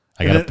deadline.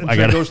 I got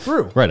to goes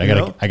through. Right.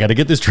 I got to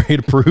get this trade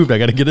approved. I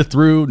got to get it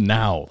through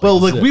now.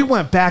 We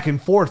went back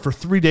and forth for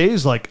 3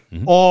 days,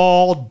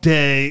 all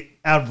day,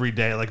 every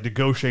day,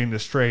 negotiating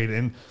this trade.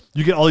 And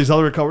you get all these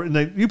other recovery, and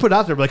then you put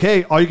out there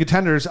hey, all you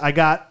contenders, I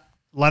got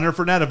Leonard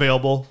Fournette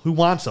available. Who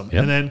wants them?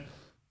 Yep. And then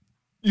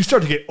you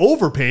start to get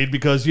overpaid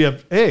because you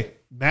have, hey,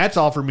 Matt's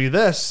offered me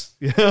this.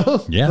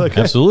 Yeah,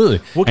 absolutely.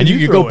 And you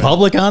could go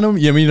public on them.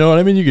 You know what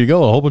I mean? You could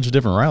go a whole bunch of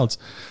different routes.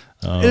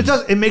 And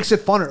it makes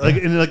it funner.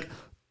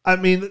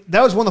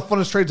 That was one of the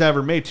funnest trades I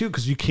ever made too,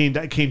 because you came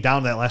down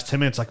to that last 10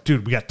 minutes. Like,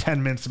 dude, we got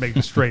 10 minutes to make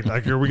this trade. Are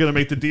we going to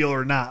make the deal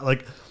or not?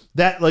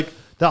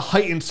 The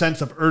heightened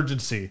sense of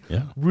urgency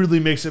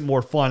really makes it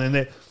more fun.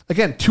 And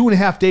again,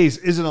 2.5 days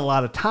isn't a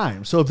lot of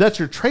time. So if that's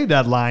your trade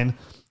deadline,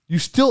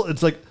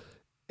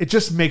 it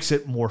just makes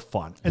it more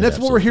fun. And that's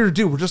what we're here to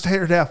do. We're just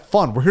here to have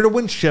fun. We're here to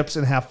win ships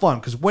and have fun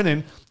because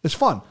winning is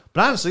fun.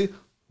 But honestly,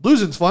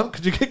 losing's fun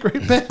because you get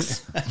great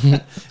picks.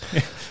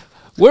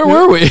 Where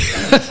were we?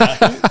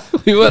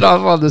 We went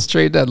off on this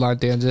trade deadline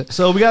tangent.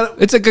 So we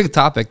got It's a good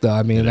topic, though.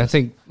 I mean, I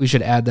think we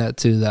should add that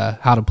to the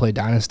How to Play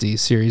Dynasty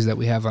series that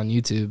we have on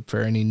YouTube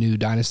for any new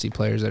Dynasty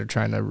players that are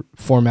trying to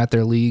format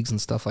their leagues and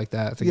stuff like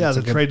that. I think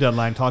the trade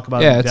deadline. Talk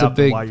about Yeah, it in it's a depth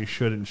big- and why you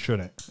should and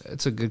shouldn't.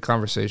 It's a good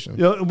conversation.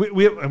 You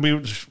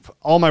know,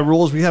 all my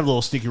rules, we have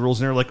little sneaky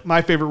rules in there. Like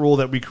my favorite rule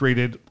that we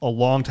created a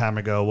long time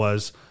ago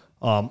was,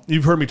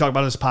 you've heard me talk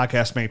about this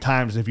podcast many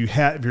times. If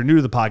you're new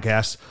to the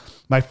podcast,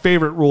 my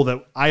favorite rule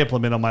that I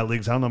implement on my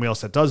leagues, I don't know anybody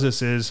else that does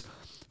this, is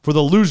for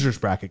the losers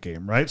bracket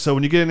game, right? So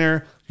when you get in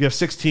there, you have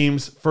 6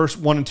 teams. First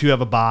 1 and 2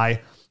 have a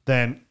bye.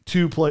 Then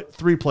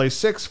 3 plays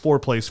 6, 4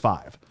 plays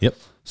 5. Yep.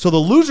 So the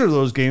loser of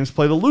those games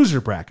play the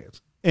loser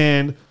bracket.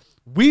 And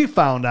we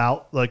found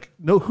out,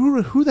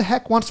 who the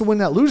heck wants to win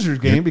that loser's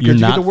game because you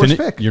get the worst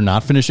pick? You're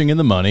not finishing in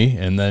the money,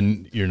 and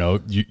then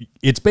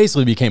it's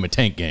basically became a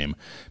tank game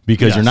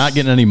because you're not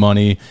getting any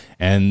money,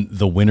 and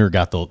the winner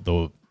got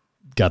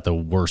the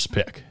worst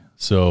pick.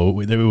 So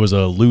it was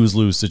a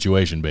lose-lose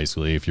situation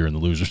basically if you're in the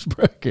loser's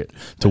bracket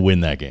to win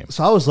that game.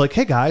 So I was like,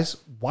 hey guys,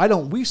 why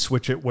don't we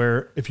switch it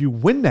where if you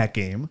win that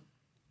game,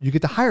 you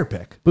get the higher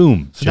pick?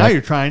 Boom. So now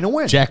you're trying to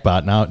win.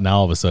 Jackpot. Now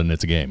all of a sudden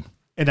it's a game.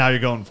 And now you're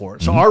going for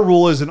it. So our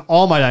rule is in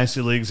all my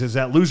Dynasty leagues is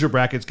that loser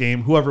brackets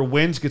game, whoever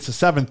wins gets the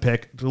 7th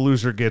pick, the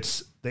loser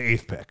gets the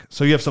 8th pick.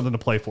 So you have something to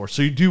play for.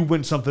 So you do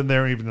win something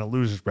there, even in the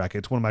loser's bracket.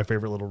 It's one of my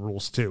favorite little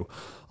rules too.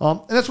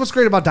 And that's what's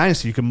great about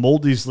Dynasty. You can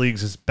mold these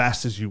leagues as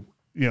best as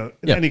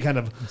any kind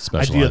of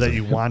idea that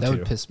you want That to.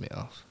 would piss me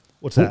off.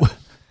 What's that?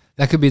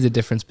 That could be the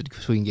difference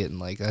between getting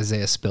like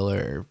Isaiah Spiller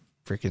or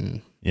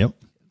freaking, Yep.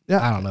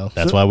 Yeah. I don't know.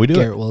 That's why we do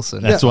Garrett it.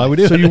 Wilson. That's why we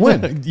do it. So you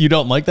win. You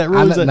don't like that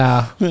rule? Is that-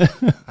 Nah.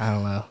 I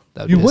don't know.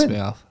 That would You piss win. me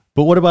off.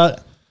 But what about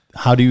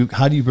how do you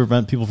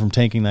prevent people from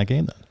tanking that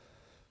game then?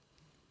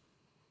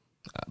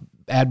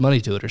 Add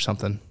money to it or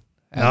something.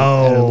 Add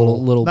No, a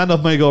little. not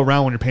enough money to go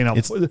around when you're paying out.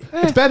 It's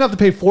It's- bad enough to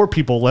pay 4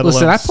 people. Let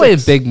Listen, alone I played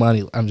 6. big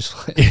money. I'm just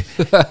playing.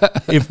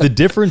 If the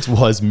difference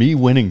was me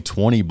winning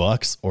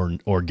 $20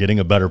 or getting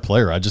a better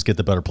player, I just get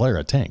the better player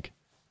at tank.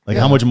 Like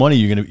how much money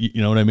you gonna,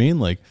 you know what I mean?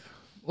 Like,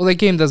 Well, that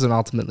game doesn't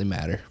ultimately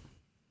matter.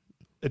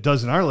 It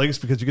does in our leagues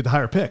because you get the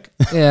higher pick.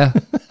 Yeah.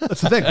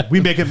 That's the thing. We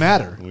make it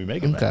matter. we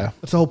make it Okay. better.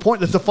 That's the whole point.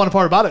 That's the fun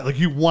part about it. Like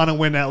you want to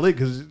win that league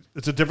because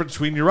it's a difference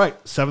between, you're right,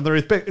 7th or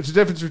 8th pick. It's a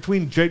difference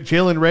between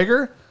Jalen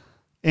Reagor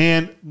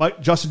and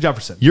Justin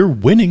Jefferson. You're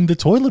winning the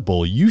toilet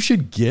bowl. You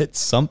should get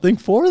something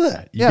for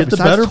that. You Yeah, get the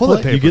besides better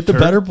toilet player. You paper, get the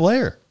turd. better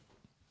player.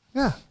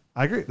 Yeah,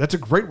 I agree. That's a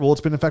great rule. It's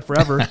been in effect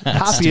forever.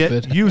 Copy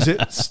stupid. it, use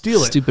it,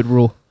 steal it. Stupid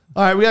rule.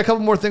 All right, we got a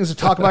couple more things to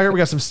talk about here. We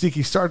got some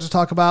sneaky starts to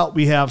talk about.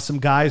 We have some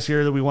guys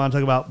here that we want to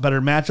talk about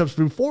better matchups.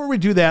 Before we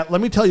do that, let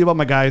me tell you about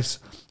my guys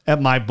at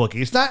MyBookie.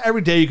 It's not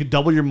every day you can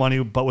double your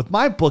money, but with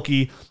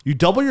MyBookie, you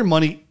double your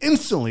money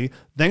instantly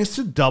thanks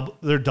to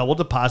their double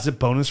deposit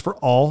bonus for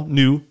all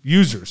new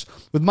users.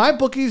 With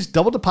MyBookie's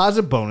double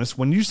deposit bonus,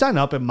 when you sign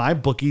up at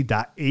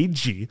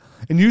mybookie.ag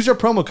and use our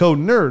promo code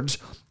NERDS,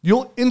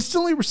 you'll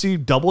instantly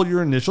receive double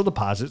your initial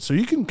deposit so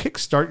you can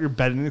kickstart your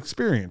betting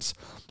experience.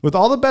 With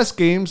all the best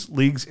games,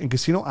 leagues, and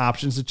casino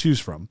options to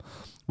choose from.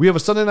 We have a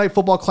Sunday Night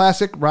Football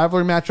Classic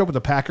rivalry matchup with the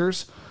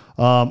Packers.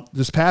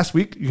 This past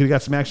week, you could have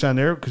got some action on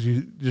there because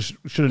you just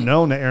should have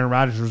known that Aaron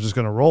Rodgers was just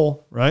going to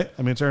roll, right?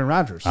 I mean, it's Aaron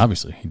Rodgers.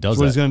 Obviously, he does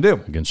That's what that he's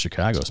gonna do. against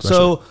Chicago, especially.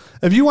 So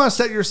if you want to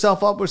set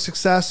yourself up with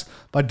success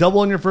by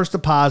doubling your first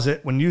deposit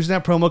when using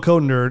that promo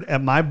code NERD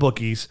at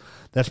MyBookies,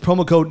 that's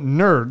promo code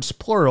NERDS,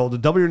 plural, to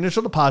double your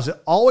initial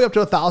deposit all the way up to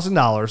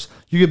 $1,000.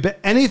 You can bet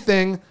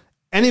anything,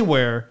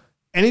 anywhere,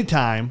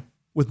 anytime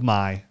with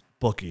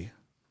MyBookie.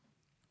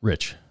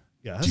 Rich,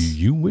 Yes. do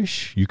you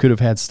wish you could have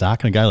had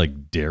stock in a guy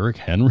like Derrick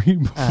Henry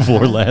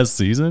before last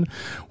season?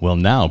 Well,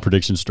 now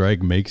Prediction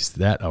Strike makes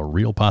that a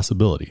real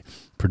possibility.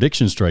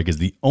 Prediction Strike is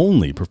the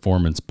only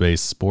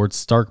performance-based sports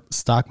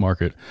stock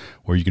market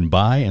where you can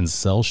buy and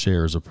sell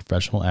shares of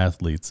professional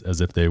athletes as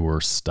if they were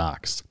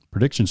stocks.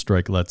 Prediction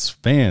Strike lets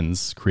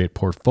fans create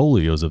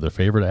portfolios of their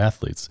favorite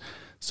athletes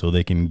so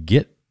they can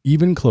get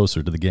even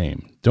closer to the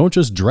game. Don't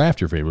just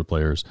draft your favorite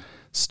players.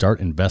 Start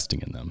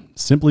investing in them.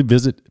 Simply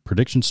visit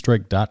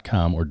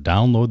PredictionStrike.com or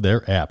download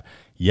their app.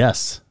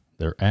 Yes,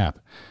 their app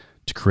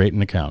to create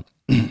an account.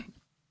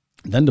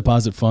 Then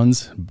deposit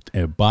funds,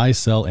 buy,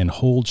 sell, and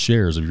hold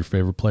shares of your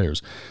favorite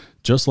players,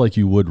 just like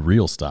you would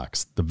real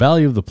stocks. The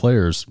value of the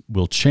players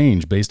will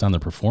change based on their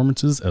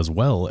performances as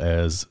well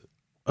as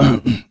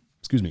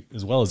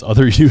as well as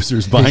other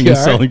users buying and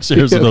selling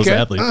shares of those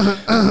athletes.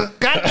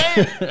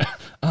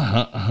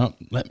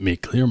 Let me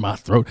clear my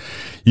throat.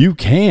 You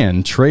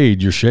can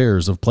trade your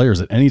shares of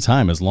players at any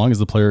time as long as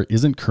the player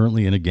isn't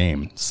currently in a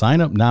game. Sign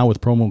up now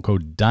with promo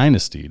code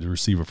DYNASTY to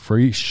receive a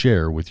free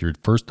share with your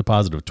first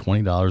deposit of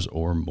 $20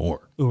 or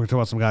more. Ooh, we're talking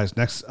about some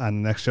guys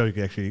on the next show you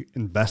can actually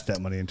invest that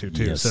money into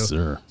too. Yes, so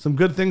sir. Some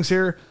good things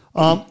here.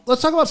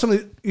 Let's talk about some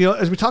of the,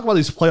 as we talk about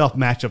these playoff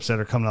matchups that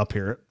are coming up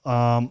here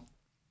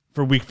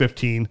for week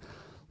 15.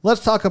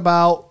 Let's talk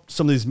about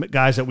some of these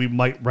guys that we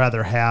might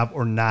rather have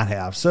or not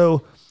have.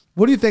 So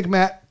what do you think,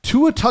 Matt?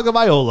 Tua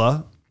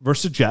Tagovailoa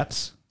versus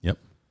Jets Yep.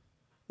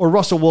 or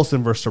Russell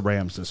Wilson versus the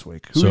Rams this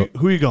week? Who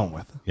are you going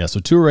with? Yeah, so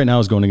Tua right now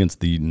is going against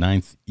the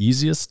 9th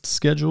easiest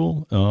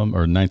schedule,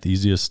 or 9th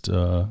easiest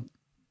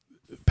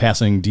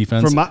passing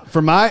defense.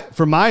 For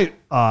my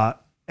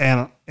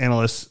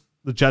analysts,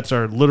 the Jets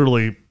are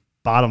literally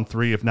bottom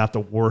 3, if not the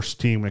worst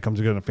team when it comes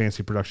to getting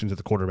fantasy productions at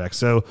the quarterback.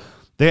 So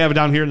they have it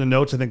down here in the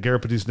notes. I think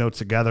Garrett put these notes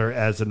together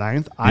as the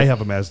 9th. I have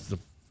them as the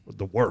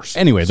worst.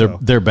 Anyway,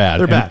 they're bad.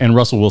 They're bad. And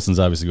Russell Wilson's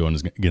obviously going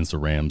against the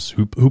Rams,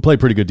 who play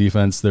pretty good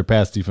defense. Their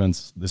pass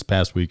defense this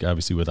past week,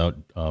 obviously without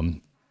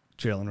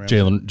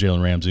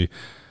Jalen Ramsey,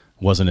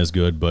 wasn't as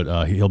good,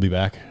 but he'll be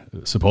back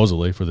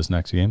supposedly for this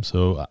next game.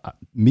 So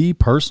me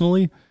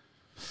personally,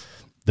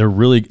 they're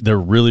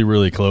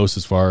really close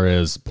as far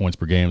as points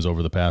per games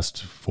over the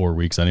past 4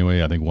 weeks.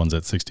 Anyway, I think one's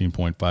at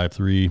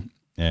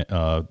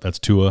 16.53. That's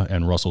Tua,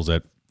 and Russell's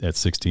at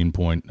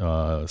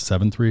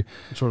 16.73.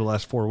 Sort of the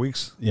last 4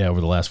 weeks. Yeah, over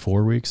the last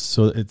 4 weeks.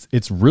 So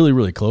it's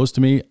really close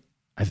to me.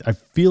 I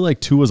feel like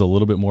Tua's a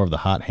little bit more of the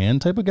hot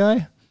hand type of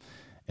guy.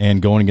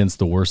 And going against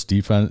the worst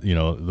defense,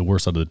 the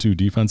worst out of the two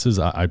defenses,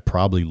 I'd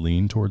probably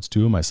lean towards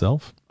Tua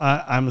myself.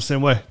 I'm the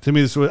same way. To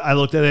me, I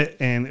looked at it,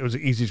 and it was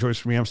an easy choice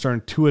for me. I'm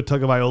starting Tua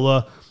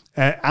Tagovailoa,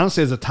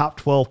 honestly, as a top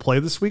 12 play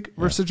this week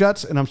versus the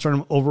Jets, and I'm starting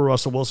him over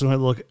Russell Wilson, who I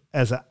look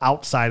as an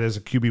outside as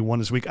a QB1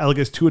 this week. I look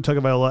at Tua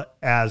Tagovailoa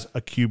as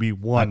a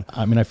QB1.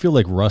 I feel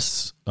like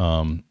Russ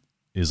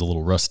is a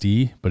little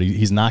rusty, but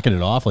he's knocking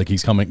it off. Like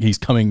he's coming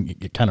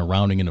kind of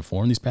rounding into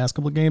form these past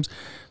couple of games.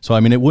 So,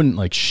 it wouldn't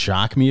like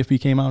shock me if he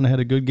came out and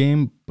had a good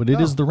game, but it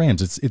is the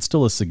Rams. It's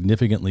still a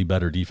significantly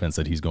better defense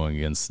that he's going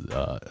against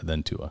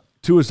than Tua.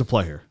 Tua's the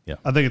play here. Yeah.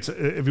 I think it's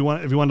if you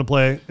want to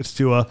play, it's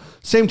Tua.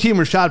 Same team,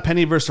 Rashad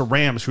Penny versus the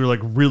Rams, who are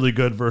like really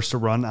good versus the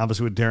run,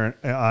 obviously with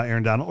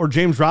Aaron Donald, or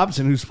James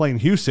Robinson, who's playing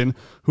Houston,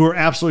 who are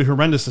absolutely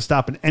horrendous to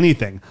stopping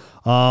anything.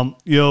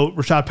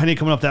 Rashad Penny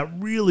coming off that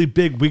really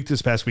big week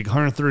this past week,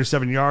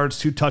 137 yards,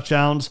 2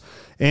 touchdowns.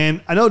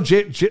 And I know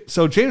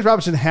so James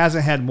Robinson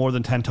hasn't had more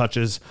than 10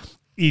 touches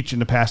each in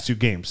the past 2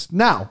 games.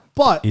 Now,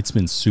 but it's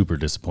been super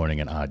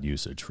disappointing and odd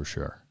usage for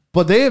sure.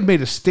 But they have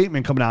made a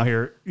statement coming out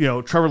here.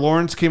 Trevor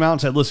Lawrence came out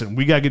and said, listen,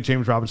 we got to get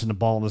James Robinson the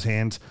ball in his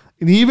hands.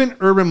 And even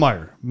Urban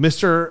Meyer,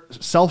 Mr.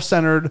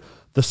 Self-Centered,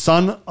 the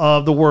son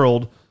of the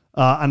world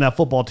on that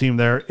football team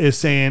there, is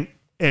saying,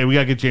 hey, we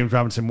got to get James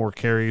Robinson more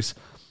carries.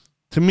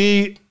 To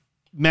me,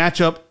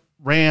 matchup,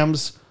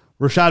 Rams,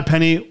 Rashad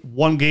Penny,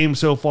 1 game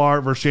so far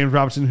versus James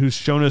Robinson, who's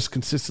shown us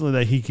consistently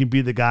that he can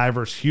be the guy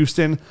versus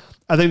Houston.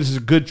 I think this is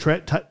a good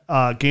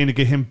game to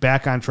get him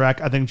back on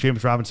track. I think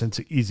James Robinson's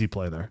an easy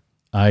play there.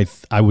 I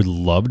would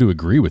love to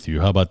agree with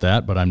you. How about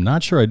that? But I'm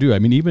not sure I do.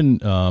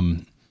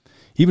 Even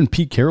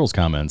Pete Carroll's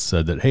comments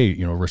said that, hey,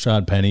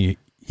 Rashad Penny,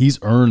 he's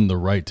earned the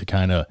right to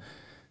kind of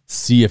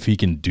see if he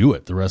can do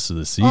it the rest of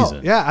the season.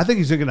 Oh, yeah, I think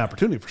he's going to get an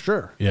opportunity for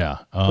sure. Yeah.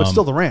 But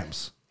still the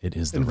Rams. It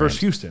is the Rams. Versus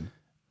Houston.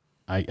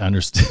 I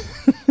understand.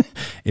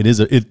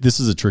 This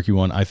is a tricky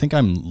one. I think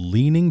I'm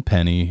leaning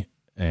Penny,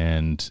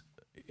 and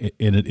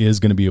it is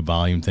going to be a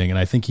volume thing. And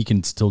I think he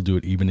can still do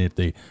it even if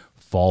they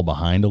fall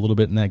behind a little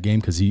bit in that game,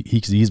 because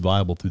he's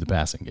viable through the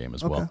passing game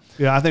as well.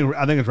 Yeah, I think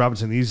it's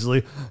Robinson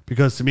easily,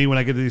 because to me, when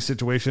I get to these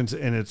situations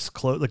and it's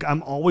close, like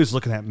I'm always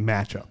looking at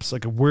matchups.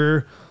 Like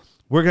where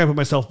can I put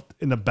myself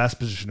in the best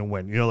position to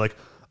win? No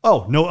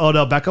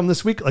Odell Beckham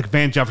this week. Like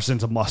Van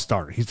Jefferson's a must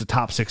start. He's the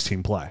top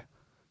 16 play.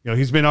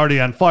 He's been already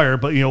on fire,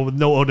 but with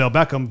no Odell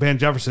Beckham, Van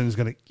Jefferson is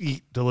going to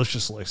eat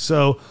deliciously.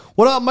 So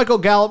what about Michael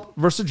Gallup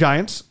versus the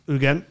Giants?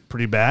 Again,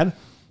 pretty bad.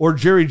 Or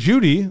Jerry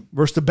Jeudy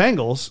versus the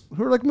Bengals,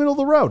 who are like middle of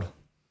the road.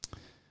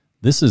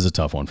 This is a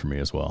tough one for me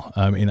as well.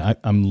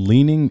 I'm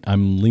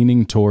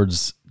leaning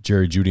towards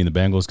Jerry Jeudy and the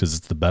Bengals because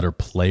it's the better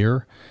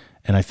player,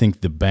 and I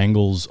think the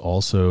Bengals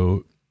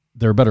also,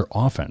 they're a better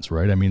offense,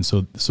 right?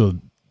 So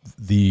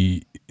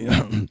the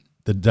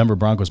the Denver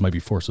Broncos might be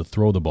forced to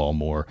throw the ball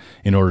more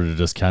in order to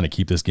just kind of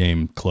keep this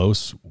game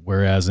close,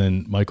 whereas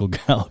in Michael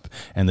Gallup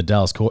and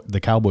the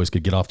Cowboys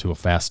could get off to a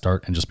fast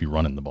start and just be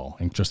running the ball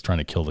and just trying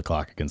to kill the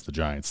clock against the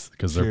Giants,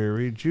 because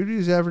Jerry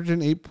Jeudy's averaging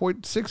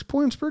 8.6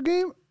 points per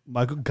game.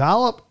 Michael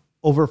Gallup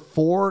over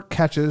 4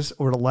 catches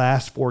over the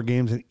last 4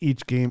 games, in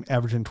each game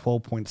averaging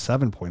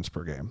 12.7 points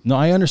per game. No,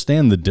 I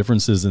understand the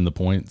differences in the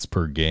points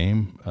per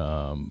game,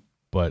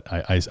 but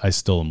I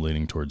still am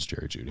leaning towards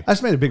Jerry Jeudy. I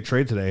just made a big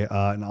trade today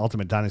in the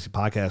Ultimate Dynasty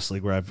Podcast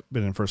League, where I've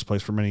been in first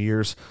place for many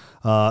years.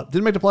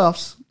 Didn't make the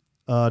playoffs.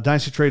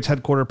 Dynasty Trades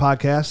headquarter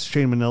podcast,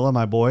 Shane Manila,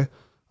 my boy,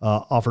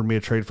 offered me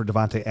a trade for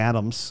Devontae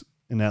Adams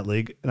in that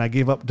league, and I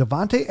gave up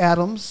Devontae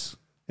Adams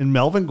and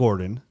Melvin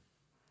Gordon.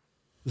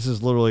 This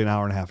is literally an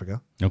hour and a half ago.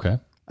 Okay.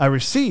 I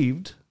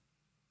received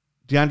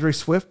DeAndre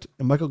Swift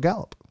and Michael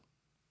Gallup.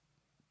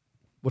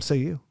 What say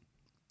you?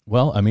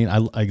 Well, I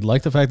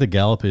like the fact that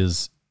Gallup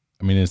is,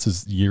 it's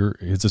his year,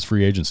 it's his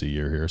free agency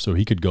year here, so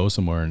he could go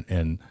somewhere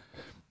and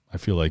I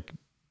feel like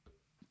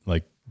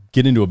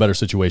get into a better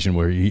situation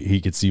where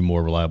he could see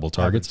more reliable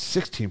targets.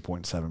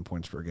 16.7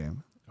 points per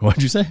game. What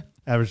did you say?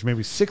 Average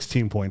maybe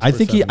 16 points. I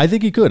think he could. I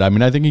think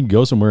he can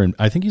go somewhere, and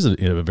I think he's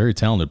a very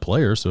talented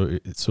player. So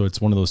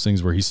it's one of those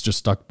things where he's just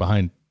stuck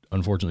behind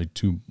unfortunately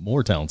two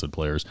more talented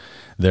players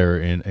there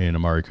in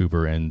Amari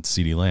Cooper and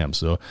CeeDee Lamb.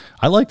 So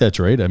I like that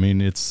trade. I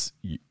mean,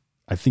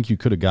 I think you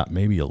could have got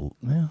maybe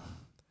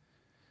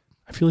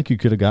I feel like you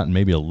could have gotten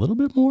maybe a little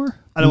bit more.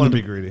 I don't want to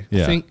be greedy.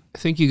 Yeah. I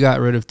think you got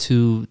rid of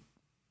two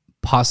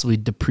possibly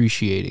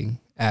depreciating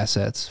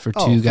assets for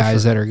two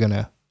guys that are going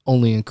to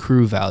only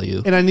accrue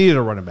value. And I needed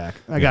a running back.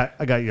 I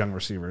got young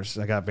receivers.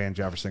 I got Van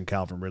Jefferson,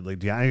 Calvin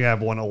Ridley. I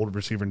have one old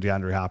receiver in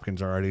DeAndre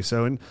Hopkins already.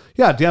 So, and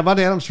yeah, Devontae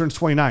Adams turns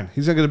 29.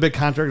 He's going to get a big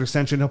contract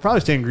extension. He'll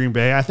probably stay in Green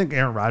Bay. I think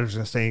Aaron Rodgers is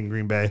going to stay in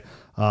Green Bay.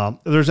 If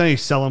there's any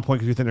selling point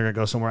because you think they're going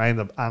to go somewhere,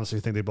 I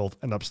honestly think they both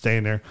end up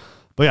staying there.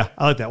 But yeah,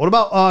 I like that. What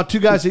about two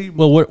guys that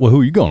who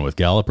are you going with,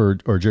 Gallup or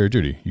Jerry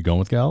Jeudy? You going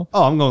with Gallup?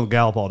 Oh, I'm going with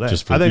Gallup all day.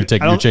 Just for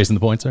you're chasing the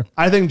points there?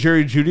 I think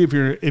Jerry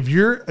Jeudy, if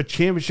you're a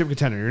championship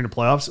contender, you're in the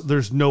playoffs,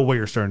 there's no way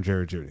you're starting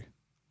Jerry Jeudy.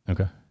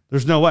 Okay.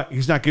 There's no way.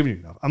 He's not giving you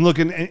enough. I'm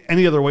looking at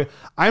any other way.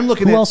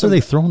 Who else are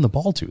they throwing the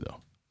ball to,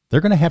 though?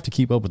 They're going to have to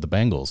keep up with the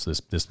Bengals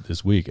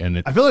this week.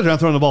 And I feel like they're not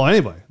throwing the ball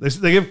anyway.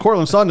 They give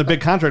Cortland Sutton a big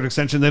contract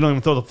extension. They don't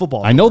even throw the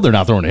football. I know they're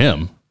not throwing to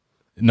him.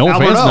 No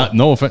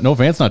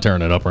fans not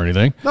tearing it up or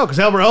anything. No, because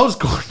Albert O's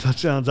scoring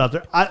touchdowns out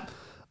there.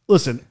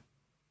 Listen,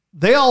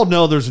 they all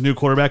know there's a new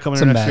quarterback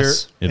coming in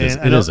next year.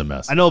 It is a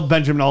mess. I know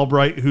Benjamin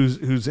Albright,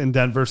 who's in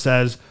Denver,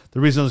 says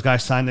the reason those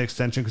guys signed the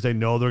extension because they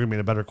know they're going to be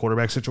in a better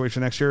quarterback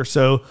situation next year.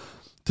 So,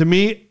 to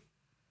me,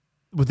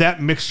 with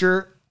that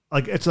mixture,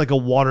 like it's like a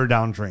watered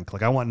down drink.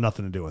 Like I want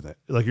nothing to do with it.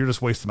 Like you're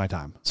just wasting my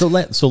time. So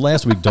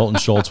last week, Dalton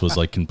Schultz was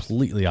like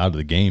completely out of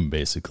the game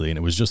basically, and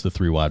it was just the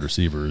three wide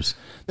receivers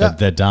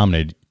that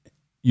dominated.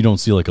 You don't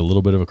see like a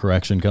little bit of a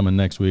correction coming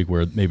next week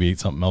where maybe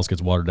something else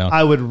gets watered down?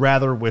 I would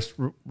rather risk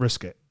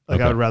it. Like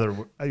Okay. I would rather,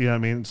 you know what I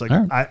mean? It's like,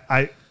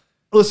 right.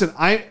 Listen,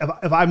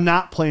 if I'm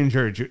not playing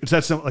Jerry Jeudy, it's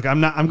that simple. Like I'm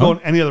going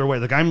any other way.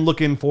 Like I'm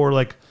looking for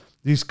like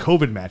these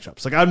COVID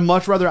matchups. Like I'd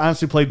much rather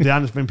honestly play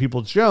Donovan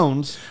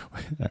Peoples-Jones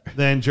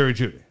than Jerry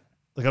Jeudy.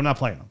 Like I'm not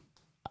playing him.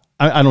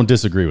 I don't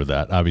disagree with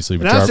that. Obviously,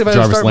 And honestly, if I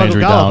Jarvis start Michael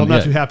Landry Gallup, down. I'm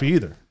not too happy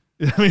either.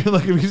 I mean,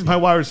 like if he's my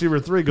wide receiver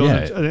 3 going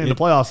in the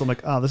playoffs, I'm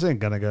like, oh, this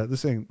ain't gonna go.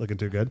 This ain't looking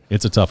too good.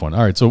 It's a tough one.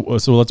 All right, so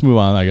let's move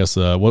on. I guess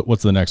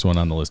what's the next one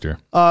on the list here?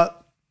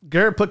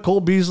 Garrett put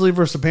Cole Beasley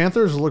versus the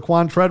Panthers,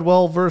 Laquan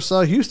Treadwell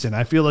versus Houston.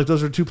 I feel like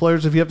those are two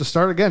players. If you have to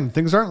start again,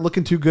 things aren't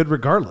looking too good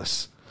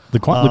regardless.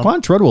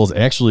 Laquan Treadwell has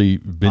actually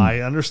been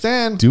I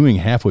understand doing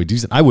halfway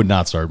decent. I would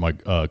not start my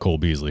Cole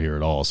Beasley here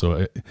at all.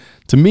 So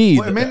to me,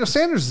 Emmanuel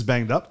Sanders is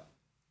banged up.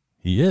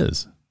 he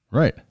is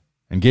right.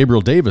 And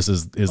Gabriel Davis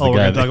is the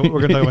guy.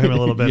 We're going to talk about him a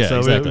little bit. Yeah, so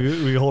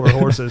exactly. we hold our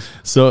horses.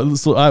 So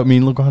I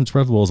mean, Laquan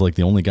Treadwell is like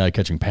the only guy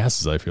catching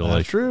passes. I feel That's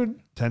like true.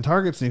 10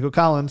 targets. Nico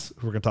Collins,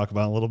 who we're going to talk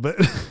about in a little bit.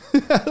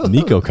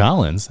 Nico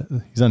Collins.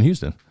 He's on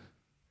Houston.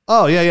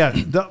 Oh yeah.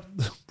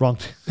 Wrong.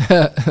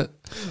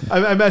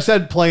 I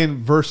said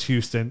playing versus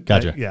Houston.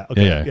 Gotcha. Yeah.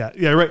 Okay.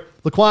 Yeah. Right.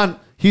 Laquan.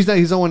 He's the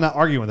only one not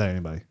arguing with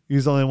anybody.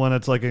 He's the only one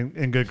that's like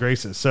in good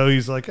graces. So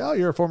he's like, oh,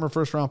 you're a former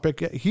first round pick.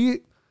 Yeah.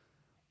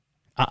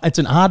 It's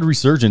an odd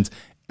resurgence.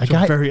 A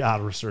very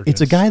odd resurgence.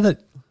 It's a guy that,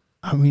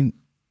 I mean,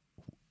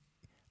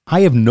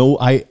 I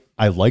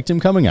liked him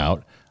coming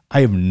out.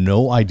 I have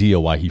no idea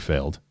why he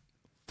failed.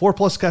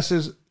 4+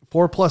 catches,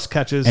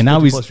 and now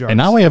 50+ yards. and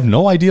now I have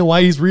no idea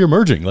why he's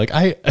reemerging. Like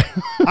I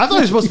thought he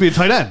was supposed to be a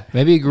tight end.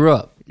 Maybe he grew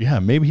up. Yeah,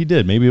 maybe he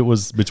did. Maybe it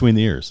was between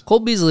the ears. Cole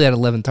Beasley had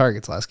 11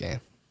 targets last game.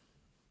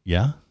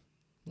 Yeah.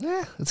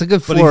 Yeah, it's a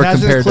good But he floor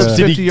hasn't compared clipped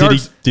to. 50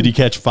 yards. Did he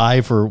catch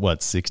 5 for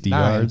what? 60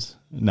 9. yards?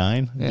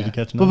 9? Yeah. Did he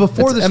catch 9? But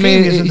before this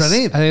game, he hasn't done I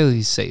anything. think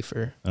he's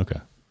safer. Okay.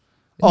 In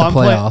the I'm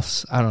playing-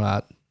 playoffs. I don't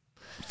know.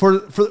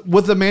 For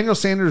with Emmanuel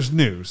Sanders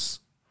news,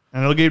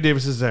 and I know Gabe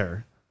Davis is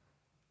there.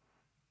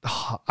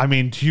 I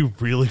mean, do you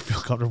really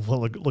feel comfortable?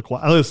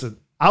 Listen,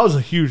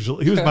 he was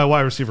my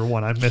wide receiver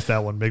 1. I missed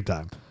that one big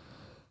time.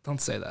 Don't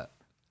say that.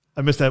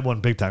 I missed that one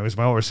big time. He was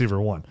my wide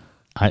receiver 1.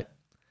 I'm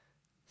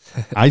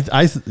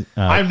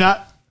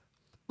not.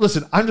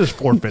 Listen, I'm just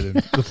forfeiting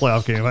the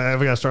playoff game. I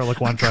got to start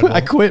Laquan Treadwell.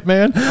 I quit,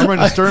 man. I'm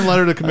writing a stern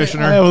letter to the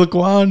commissioner. I have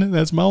Laquan.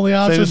 That's my only Say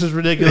option. this is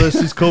ridiculous.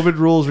 These COVID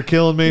rules are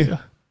killing me.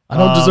 I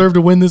don't deserve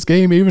to win this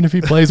game, even if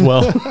he plays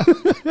well.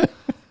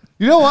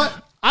 You know what?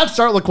 I'd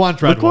start Laquan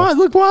Treadwell.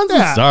 Laquan's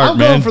a start, I'm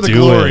man. going for the Do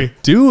glory.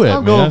 It. Do it, I'm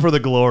man. going for the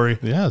glory.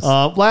 Yes.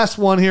 Last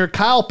one here.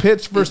 Kyle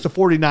Pitts versus the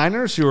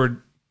 49ers, who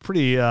are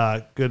pretty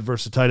good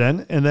versus tight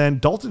end. And then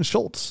Dalton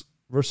Schultz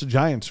versus the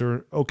Giants, who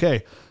are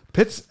okay.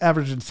 Pitts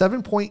averaging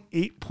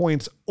 7.8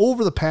 points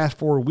over the past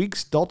 4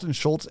 weeks. Dalton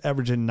Schultz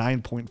averaging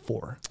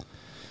 9.4.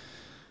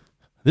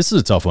 This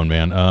is a tough one,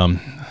 man.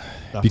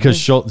 Because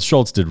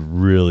Schultz did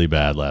really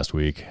bad last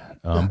week.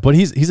 But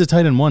he's a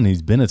tight end 1.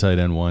 He's been a tight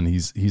end 1.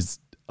 He's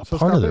a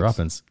part of their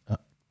offense.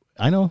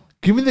 I know.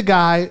 Give me the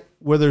guy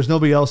where there's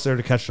nobody else there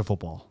to catch the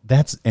football.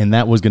 That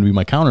was going to be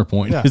my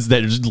counterpoint. Yeah. Is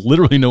that there's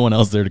literally no one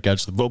else there to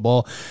catch the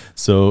football.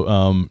 So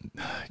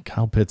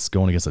Kyle Pitts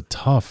going against a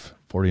tough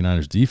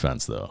 49ers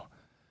defense, though.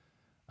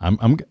 I'm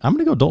going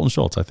to go Dalton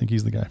Schultz. I think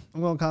he's the guy.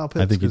 I'm going Kyle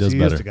Pitts. I think he 'cause does He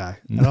better. is the guy.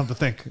 I don't have to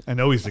think. I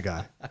know he's the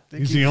guy.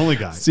 He's the only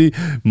guy. See,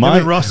 Him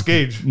and Russ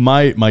Gage.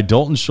 my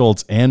Dalton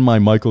Schultz and my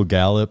Michael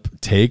Gallup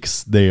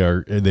takes,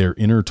 they're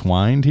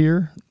intertwined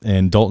here,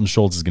 and Dalton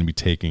Schultz is going to be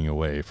taking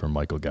away from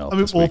Michael Gallup. I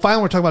mean, this well, week.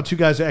 finally, we're talking about two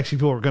guys that actually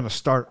people are going to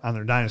start on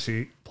their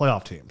dynasty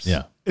playoff teams.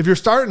 Yeah. If you're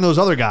starting those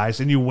other guys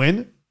and you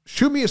win,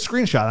 shoot me a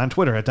screenshot on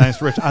Twitter at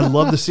Dynasty Rich. I'd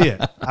love to see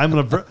it.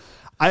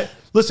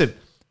 Listen.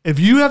 If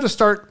you have to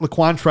start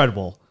Laquan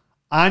Treadwell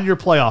on your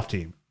playoff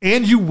team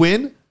and you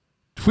win,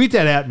 tweet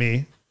that at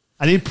me.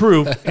 I need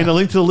proof and a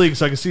link to the league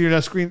so I can see your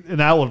screen,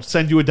 and I will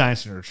send you a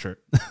Dynasty Nerd shirt.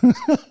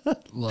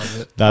 Love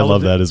it. I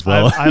love that as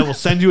well. I will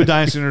send you a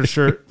Dynasty Nerd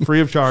shirt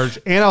free of charge,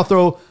 and I'll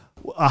throw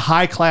a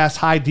high class,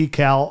 high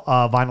decal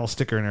vinyl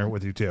sticker in there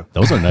with you too.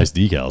 Those are nice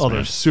decals. Oh, man.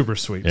 they're super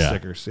sweet Yeah.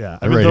 stickers. Yeah,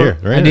 They're right here.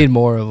 Right I here. need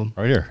more of them.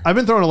 Right here. I've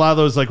been throwing a lot of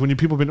those. Like when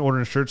people have been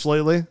ordering shirts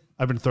lately,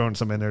 I've been throwing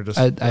some in there. Just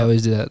I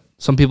always do that.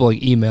 Some people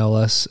like email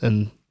us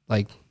and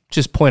like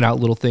just point out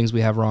little things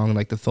we have wrong in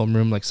like the film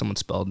room, like someone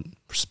spelled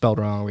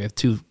wrong. We have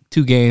two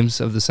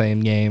games of the same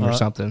game or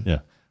something. Yeah.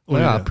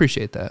 Well, yeah. I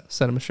appreciate that.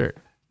 Send them a shirt.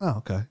 oh,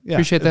 okay. Yeah,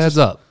 Appreciate the It's heads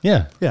just- up.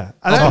 Yeah. Yeah,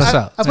 Help us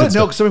out. I put a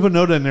note. Somebody put a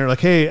note in there like,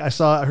 "Hey, I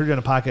heard you on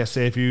a podcast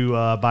say if you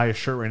buy a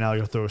shirt right now,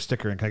 you'll throw a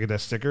sticker in. Can I get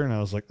that sticker?" And I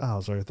was like, "Oh, I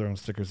was already throwing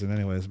stickers in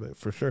anyways, but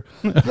for sure."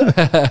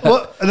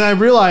 Well, and then I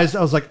realized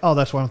I was like, "Oh,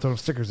 that's why I'm throwing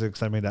stickers in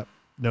because I made that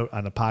note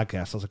on the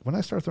podcast." I was like, "When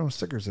I start throwing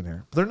stickers in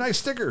here, but they're nice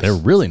stickers. They're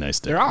really nice.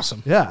 They're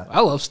awesome. Yeah.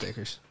 I love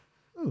stickers.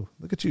 Ooh,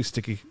 look at you,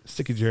 sticky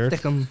Jared."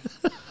 Stick them.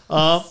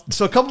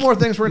 So a couple more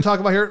things we're going to talk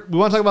about here. We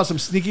want to talk about some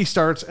sneaky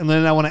starts, and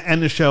then I want to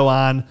end the show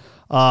on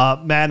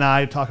Matt and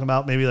I talking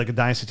about maybe like a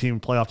dynasty team,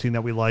 playoff team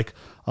that we like.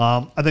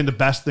 I think the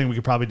best thing we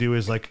could probably do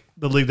is like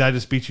the league that I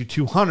just beat you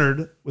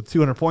 200 with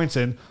 200 points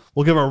in.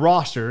 We'll give our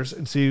rosters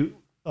and see.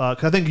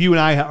 Because I think you and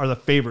I are the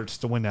favorites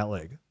to win that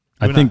league.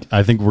 I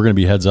think we're going to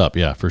be heads up.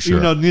 Yeah, for sure.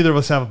 Even though neither of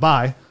us have a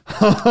bye.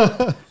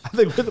 I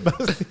think we're the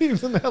best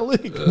teams in that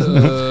league.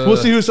 We'll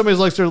see who somebody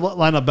likes to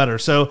line up better.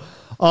 So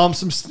some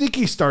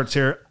sneaky starts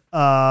here.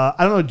 I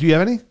don't know. Do you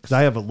have any? Because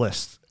I have a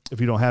list. If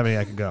you don't have any,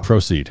 I can go.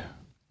 Proceed.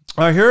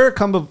 All right, here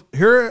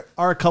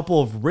are a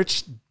couple of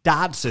Rich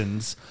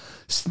Dodson's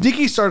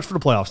sneaky starts for the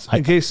playoffs.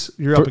 In case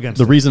you're up against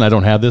the it. reason I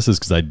don't have this is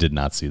because I did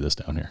not see this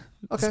down here.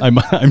 Okay.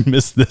 I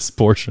missed this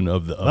portion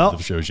of the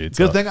show sheet.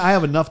 Good so. thing I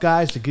have enough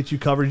guys to get you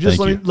covered. Just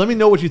Thank let me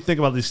know what you think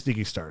about these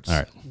sneaky starts. All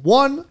right.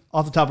 One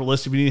off the top of the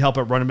list, if you need help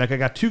at running back, I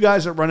got two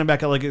guys at running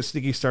back I like at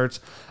sneaky starts.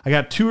 I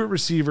got two at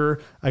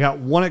receiver. I got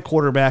one at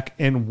quarterback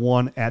and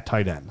one at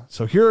tight end.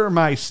 So here are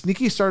my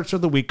sneaky starts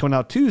of the week coming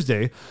out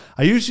Tuesday.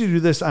 I usually do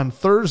this on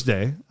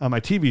Thursday on my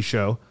TV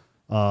show,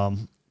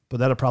 but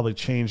that'll probably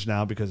change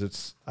now because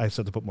I just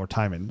have to put more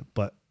time in.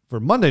 But for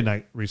Monday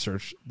night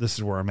research, this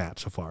is where I'm at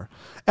so far.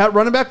 At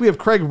running back, we have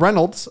Craig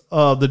Reynolds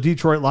of the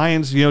Detroit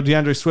Lions. You know,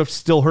 DeAndre Swift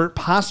still hurt,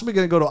 possibly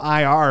going to go to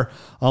IR.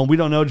 We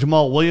don't know.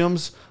 Jamal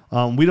Williams,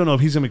 we don't know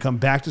if he's going to come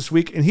back this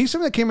week. And he's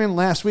something that came in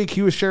last week.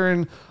 He was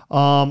sharing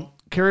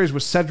carries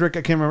with Cedric.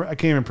 I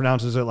can't even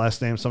pronounce his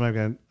last name, so I'm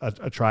going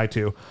to try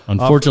to.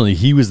 Unfortunately,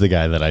 he was the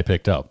guy that I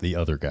picked up, the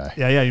other guy.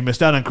 Yeah, you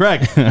missed out on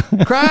Craig.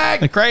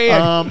 Craig!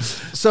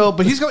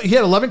 But he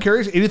had 11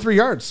 carries, 83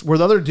 yards, where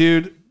the other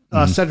dude,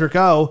 Cedric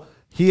O,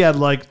 he had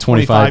like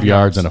 25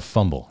 yards and a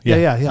fumble.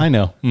 Yeah. I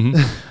know.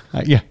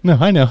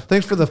 I know.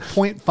 Thanks for the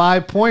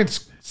 0.5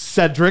 points,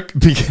 Cedric.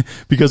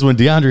 Because when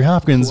DeAndre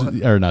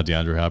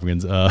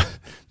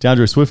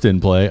Swift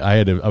didn't play,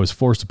 I was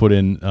forced to put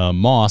in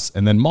Moss,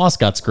 and then Moss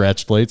got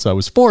scratched late, so I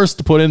was forced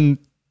to put in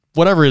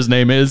whatever his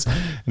name is,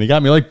 and he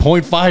got me like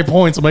 0.5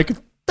 points. I'm like,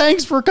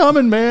 thanks for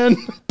coming, man.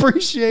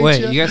 Appreciate Wait,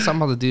 you. you guys talking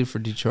about the dude for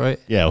Detroit?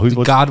 Yeah,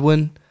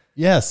 Godwin.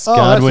 Yes, Oh,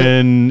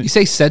 Godwin. You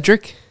say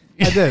Cedric?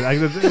 I did.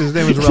 His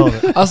name was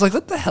irrelevant. I was like,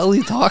 what the hell are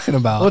you talking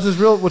about? What's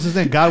his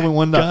name? Godwin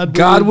won up.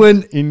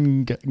 Godwin Look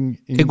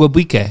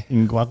Igwebuike.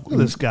 at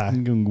this guy.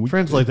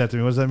 Translate that to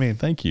me. What does that mean?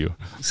 Thank you.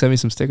 Send me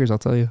some stickers. I'll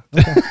tell you.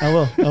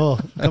 I will.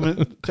 Come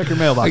in, check your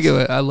mailbox. I get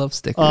it. I love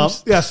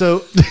stickers. Yeah.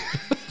 So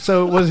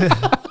was it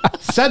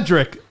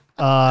Cedric?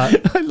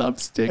 I love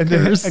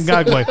stickers. And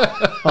Gagway.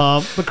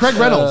 But Craig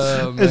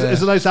Reynolds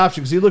is a nice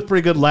option because he looked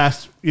pretty good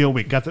last week.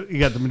 He got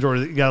the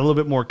majority. He got a little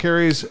bit more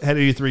carries, had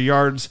 83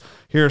 yards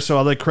here. So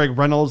I like Craig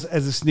Reynolds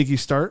as a sneaky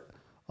start.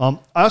 I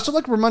also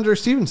like Ramondre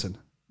Stevenson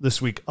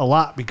this week a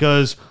lot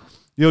because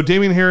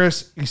Damian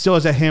Harris, he still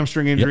has that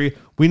hamstring injury. Yep.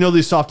 We know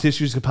these soft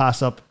tissues could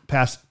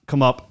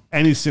come up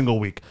any single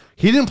week.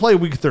 He didn't play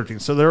week 13,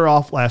 so they're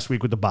off last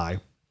week with the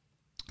bye.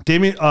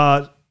 Damian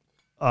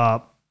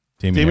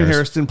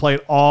Harris didn't play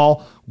at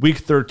all week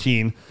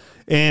 13.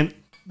 And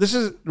this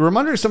is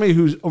Ramondre is somebody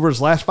who's over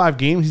his last 5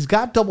 games, he's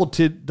got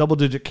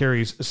double-digit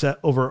carries set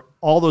over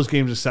all those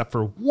games except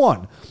for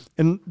one.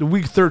 In the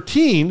week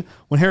 13,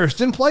 when Harris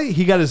didn't play,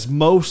 he got his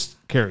most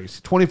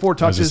carries, 24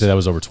 touches. I was going to say that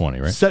was over 20,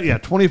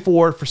 right?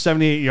 24 for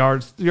 78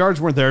 yards. The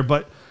yards weren't there,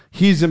 but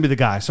he's going to be the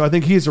guy. So I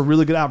think he's a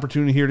really good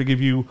opportunity here to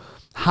give you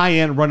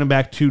high-end running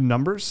back 2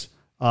 numbers.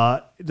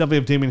 Definitely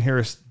if Damian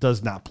Harris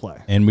does not play.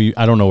 And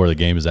I don't know where the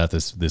game is at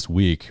this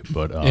week,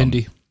 but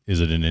Indy. Is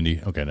it in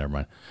Indy? Okay, never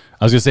mind.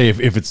 I was gonna say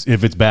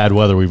if it's bad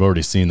weather, we've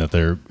already seen that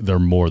they're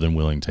more than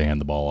willing to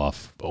hand the ball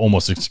off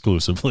almost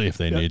exclusively if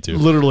they need to.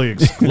 Literally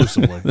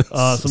exclusively.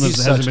 Something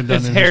that hasn't been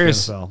done in the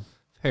NFL.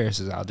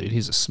 Harris is out, dude.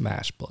 He's a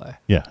smash play.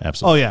 Yeah,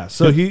 absolutely. Oh yeah,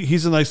 so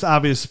he's a nice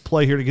obvious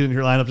play here to get into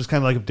your lineup. Just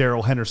kind of like if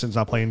Darrell Henderson's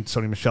not playing,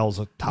 Sony Michel's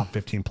a top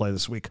 15 play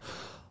this week.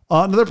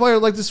 Another player I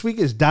like this week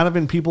is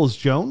Donovan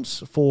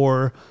Peoples-Jones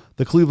for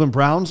the Cleveland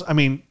Browns. I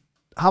mean,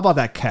 how about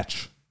that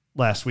catch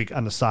last week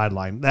on the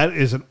sideline? That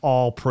is an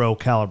all-pro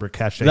caliber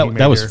catch.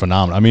 That was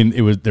phenomenal. I mean,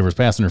 there was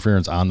pass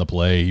interference on the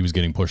play. He was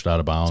getting pushed out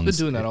of bounds. He's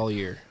been doing that all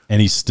year,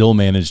 and he still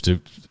managed to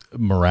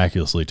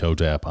miraculously toe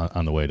tap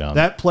on the way down.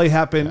 That play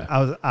happened.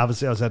 Yeah. I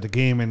was at the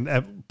game, and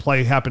that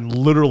play happened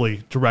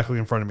literally directly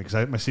in front of me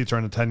because my seats are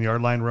on the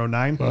 10-yard line, row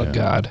 9. Oh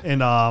God! And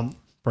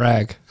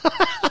brag.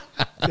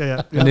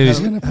 Yeah. I knew he was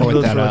going to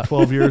point that out.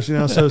 12 years,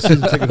 so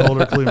season ticket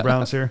holder, Cleveland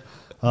Browns here.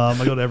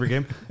 I go to every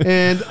game,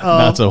 and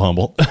not so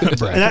humble.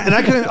 and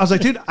I was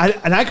like, dude, I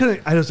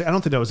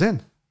don't think that was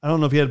in. I don't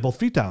know if he had both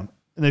feet down.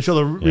 And they show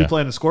the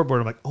replay on the scoreboard.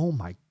 I'm like, oh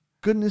my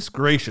goodness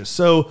gracious.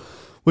 So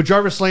with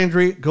Jarvis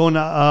Landry going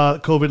to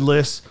COVID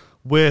list,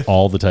 with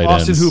all the tight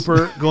Austin ends.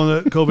 Hooper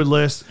going to COVID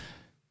list,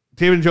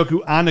 David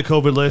Njoku on the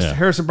COVID list,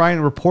 Harrison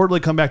Bryant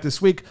reportedly come back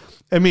this week.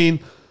 I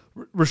mean,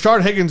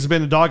 Rashard Higgins has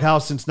been in the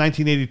doghouse since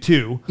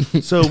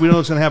 1982, so we don't know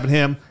what's going to happen to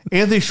him.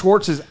 Anthony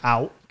Schwartz is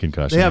out.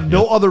 Concussion. They have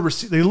no other.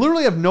 They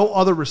literally have no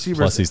other receivers.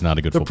 Plus, he's not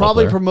a good They'll football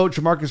probably player. promote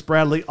Jamarcus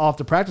Bradley off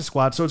the practice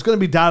squad, so it's going to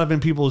be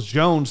Donovan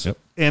Peoples-Jones, and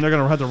they're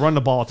going to have to run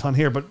the ball a ton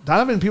here. But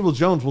Donovan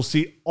Peoples-Jones will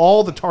see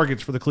all the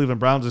targets for the Cleveland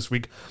Browns this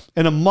week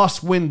in a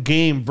must-win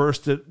game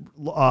versus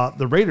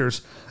the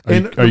Raiders.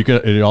 Are you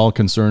at all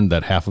concerned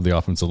that half of the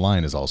offensive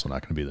line is also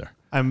not going to be there?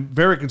 I'm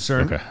very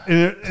concerned.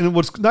 Okay. And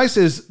what's nice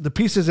is the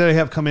pieces that they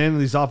have come in,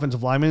 these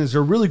offensive linemen, is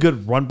they're really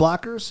good run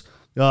blockers.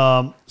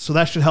 So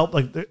that should help.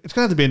 Like, it's going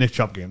to have to be a Nick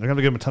Chubb game. They're going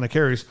to give him a ton of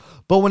carries.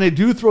 But when they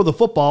do throw the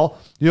football,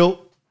 the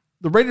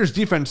Raiders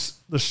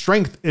defense, the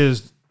strength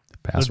is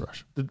pass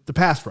rush. The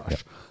pass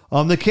rush.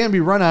 They can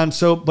be run on.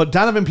 But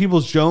Donovan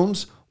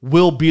Peoples-Jones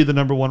will be the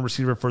number one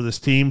receiver for this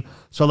team.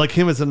 So I like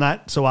him as a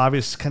not so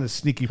obvious kind of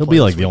sneaky He'll play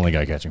be like this the week. only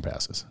guy catching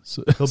passes.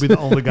 So. He'll be the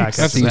only guy I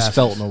catching think he's passes.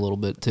 Felton a little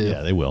bit too.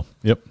 Yeah, they will.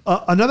 Yep.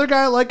 Another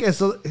guy I like, and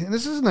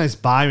this is a nice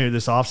buy maybe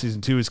this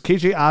offseason too, is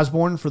KJ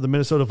Osborne for the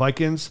Minnesota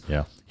Vikings.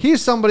 Yeah.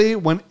 He's somebody,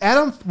 when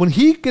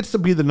he gets to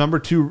be the number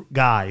 2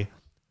 guy,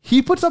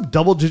 he puts up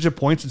double-digit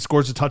points and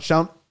scores a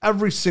touchdown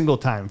every single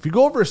time. If you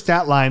go over a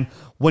stat line,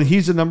 when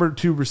he's the number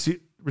 2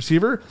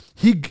 receiver,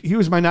 he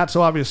was my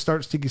not-so-obvious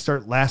sneaky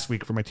start last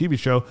week for my TV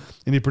show,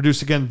 and he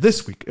produced again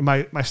this week. And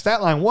my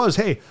stat line was,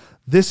 hey,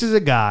 this is a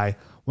guy,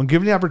 when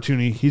given the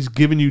opportunity, he's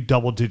giving you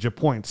double-digit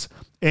points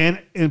and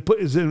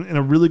is in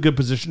a really good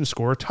position to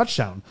score a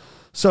touchdown.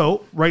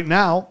 So right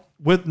now,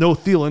 with no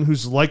Thielen,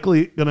 who's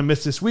likely going to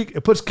miss this week,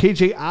 it puts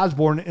KJ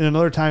Osborne in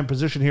another time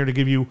position here to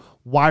give you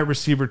wide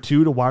receiver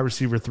 2 to wide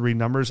receiver 3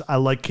 numbers. I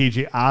like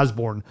KJ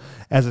Osborne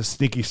as a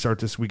sneaky start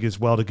this week as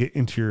well to get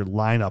into your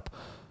lineup.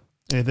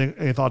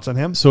 Any thoughts on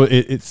him? So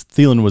it's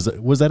Thielen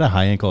was that a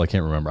high ankle? I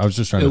can't remember. I was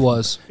just trying to. It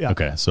was. Yeah.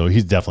 Okay, so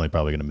he's definitely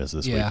probably going to miss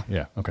this week. Yeah.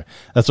 Yeah. Okay,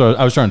 that's what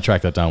I was trying to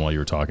track that down while you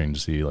were talking to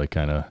see like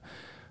kind of.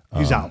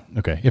 He's out.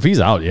 Okay, if he's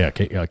out,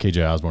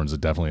 KJ Osborne is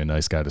definitely a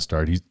nice guy to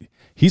start.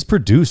 He's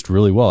produced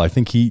really well. I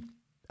think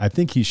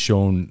he's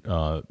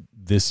shown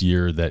this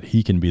year that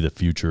he can be the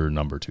future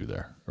number 2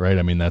 there. Right?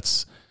 I mean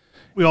that's.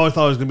 We always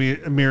thought it was going to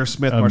be Amir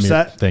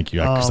Smith-Marset. Thank you,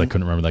 because I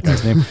couldn't remember that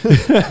guy's name.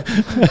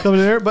 Coming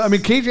in there. But, I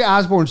mean, KJ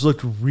Osborne's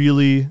looked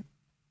really,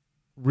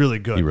 really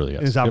good He really has.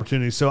 in his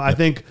opportunity. So I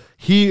think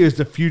he is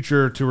the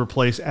future to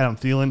replace Adam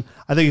Thielen.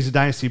 I think he's a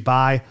dynasty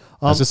buy.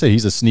 I was to say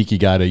he's a sneaky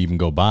guy to even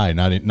go buy,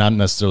 not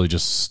necessarily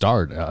just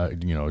start.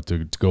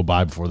 To go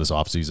buy before this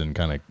offseason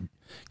kind of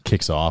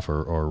kicks off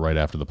or right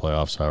after the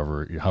playoffs,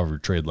 however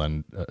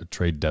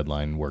trade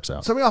deadline works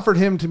out. Somebody offered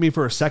him to me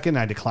for a second.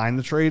 I declined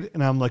the trade,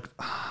 and I'm like,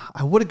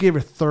 I would have gave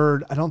a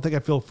third. I don't think I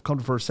feel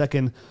comfortable for a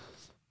second.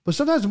 But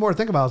sometimes the more I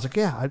think about it, I was like,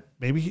 yeah,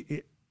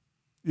 maybe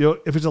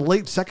if it's a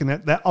late second,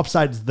 that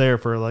upside's there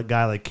for a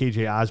guy like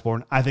KJ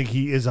Osborne. I think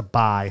he is a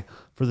buy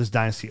for this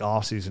dynasty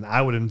offseason.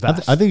 I would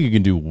invest. I think you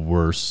can do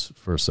worse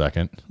for a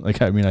second. I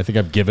think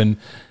I've given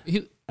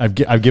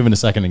a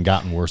second and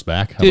gotten worse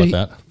back. How about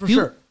that? For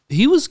sure.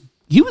 He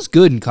was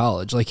good in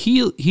college. Like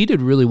he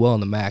did really well in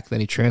the MAC. Then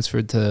he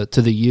transferred to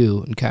the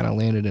U and kind of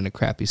landed in a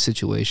crappy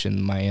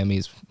situation.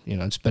 Miami's,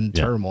 it's been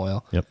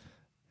turmoil. Yep.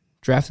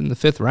 Drafted in the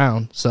 5th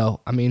round.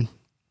 So I mean,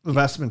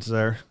 Investments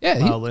there. yeah,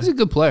 he's a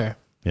good player.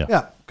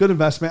 Yeah, good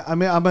investment. I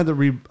mean, I'm going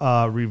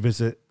to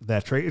revisit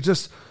that trade. It's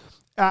just,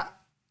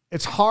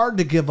 it's hard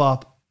to give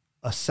up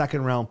a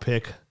second round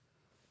pick,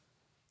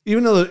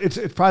 even though it's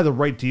probably the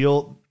right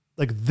deal.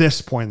 Like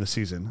this point in the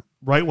season,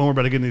 right when we're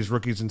about to get into these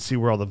rookies and see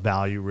where all the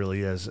value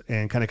really is,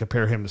 and kind of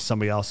compare him to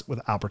somebody else with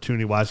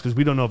opportunity wise, because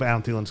we don't know if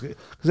Adam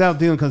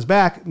Thielen comes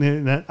back.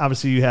 And then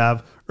obviously you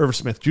have Irv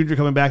Smith Jr.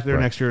 coming back there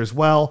next year as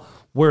well.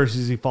 Where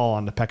does he fall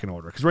on the pecking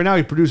order? Because right now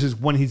he produces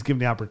when he's given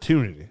the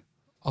opportunity.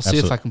 I'll see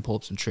if I can pull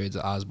up some trades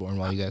at Osborne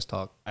while you guys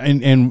talk.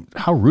 And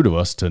how rude of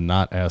us to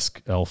not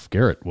ask Elf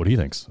Garrett what he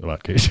thinks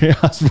about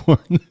KJ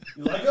Osborne.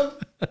 You like him?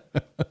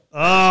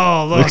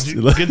 Oh,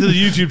 look, get to the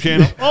YouTube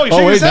channel. Oh, he's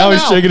shaking wait, his head now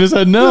he's shaking his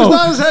head. He No, was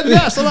nodding his head.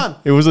 Yes, hold on.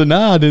 it was a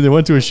nod and it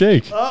went to a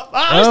shake. He's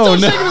still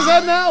shaking his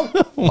head now.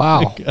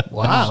 Wow.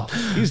 Wow.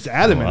 He's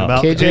adamant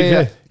about KJ.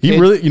 KJ. He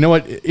really, you know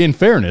what? In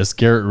fairness,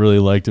 Garrett really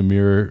liked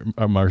Amir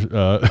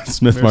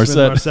Smith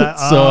Marset.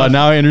 So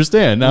now I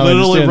understand. Now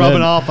Literally I understand rubbing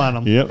that. off on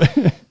him.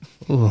 Yep.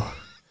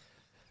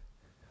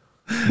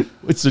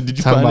 So did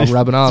you Talking find about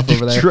rubbing off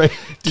over there. Did you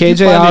KJ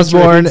find any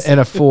Osborne trades? and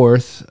a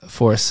fourth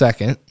for a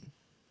second.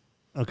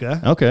 Okay.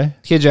 Okay.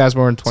 KJ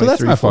Osborne, 23. So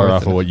that's not far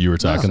fourth, off of what you were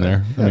talking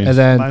there. I mean, and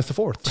then Minus the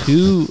fourth.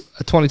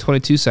 a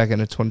 2022 second,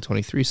 a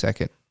 2023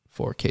 second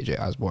for KJ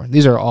Osborne.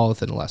 These are all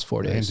within the last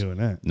 4 I ain't days. doing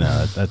that.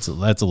 no, that's a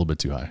little bit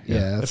too high.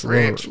 Yeah, that's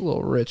rich. a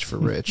little rich for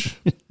rich.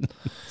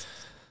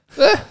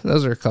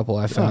 Those are a couple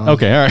I found.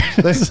 Okay. All right.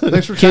 Thanks for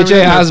chiming KJ in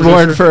there,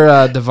 Osborne producer. for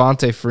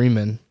Devontae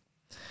Freeman.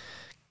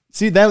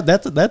 See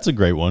that's a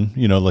great one.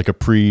 You know, like a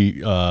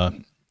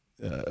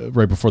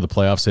right before the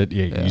playoffs hit,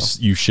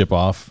 you ship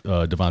off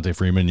Devontae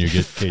Freeman, you get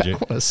I KJ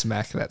want to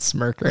smack that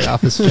smirk right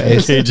off his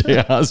face.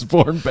 KJ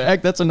Osborne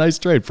back. That's a nice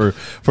trade for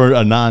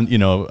a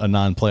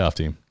non-playoff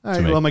team. All to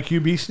right, me. well, my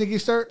QB sneaky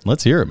start.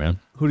 Let's hear it, man.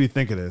 Who do you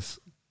think it is?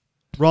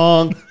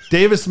 Wrong.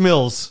 Davis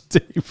Mills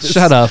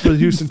Shut up. for the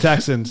Houston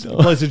Texans. He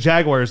plays the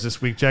Jaguars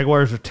this week.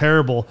 Jaguars are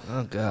terrible.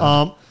 Oh,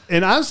 God.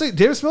 And honestly,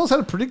 Davis Mills had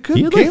a pretty good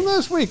He had game like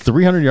last week.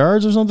 300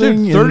 yards or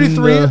something. Dude,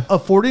 33 and,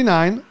 of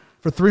 49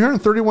 for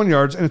 331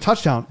 yards and a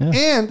touchdown.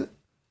 Yeah.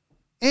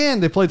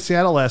 And they played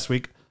Seattle last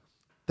week.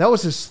 That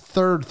was his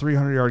third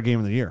 300-yard game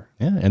of the year.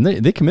 Yeah, and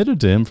they committed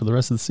to him for the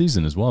rest of the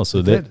season as well.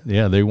 So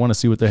they want to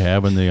see what they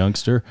have in the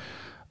youngster.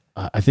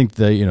 I think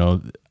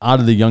that, out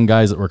of the young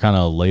guys that were kind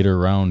of later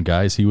round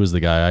guys, he was the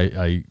guy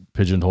I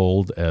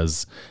pigeonholed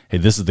as, hey,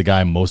 this is the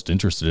guy I'm most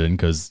interested in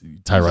because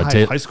Tyrod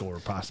Taylor. High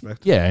schooler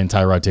prospect. Yeah, and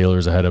Tyrod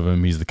Taylor's ahead of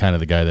him. He's the kind of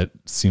the guy that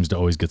seems to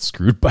always get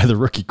screwed by the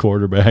rookie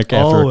quarterback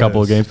after a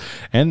couple of games.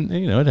 And,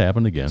 it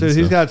happened again. So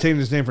he's got to change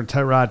his name from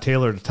Tyrod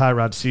Taylor to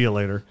Tyrod See You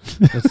Later.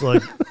 It's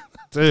like,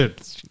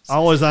 dude,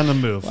 always on the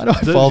move. Why do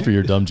I fall for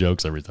your dumb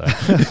jokes every time?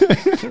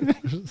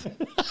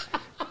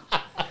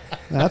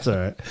 That's all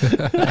right.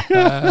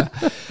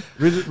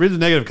 read the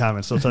negative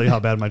comments. They'll tell you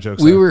how bad my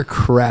jokes We are. were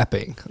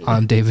crapping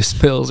on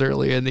Davis Mills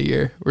earlier in the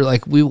year. We're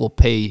like, we will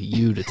pay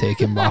you to take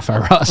him off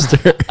our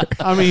roster.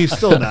 I mean, he's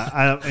still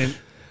not. And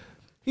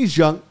he's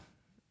young.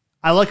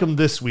 I like him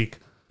this week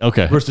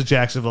Okay. versus the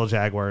Jacksonville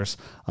Jaguars.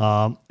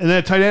 And then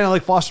at tight end, I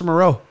like Foster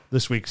Moreau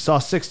this week. Saw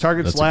 6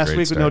 targets That's a last great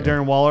week with no start, yeah.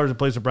 Darren Waller. He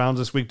plays the Browns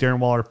this week. Darren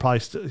Waller probably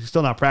he's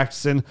still not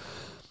practicing.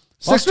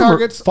 6 Foster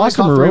targets.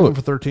 Foster I caught 3 of Moreau them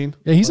for 13.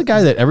 Yeah, he's a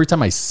guy that every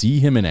time I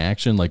see him in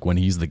action, like when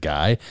he's the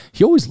guy,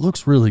 he always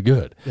looks really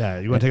good. Yeah,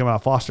 you want to take him out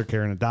of foster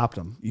care and adopt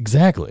him.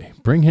 Exactly.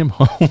 Bring him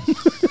home.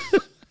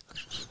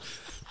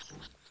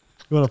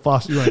 You want to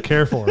foster. You want to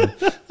care for him.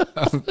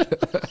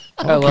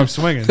 I love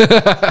swinging.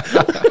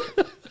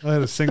 I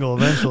had a single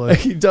eventually.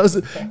 He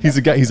does. He's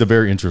a guy. He's a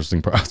very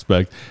interesting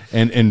prospect.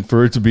 And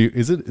for it to be,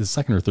 is it his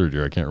second or third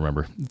year? I can't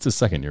remember. It's his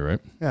second year, right?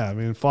 Yeah, I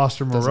mean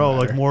Foster Moreau,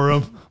 like more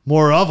of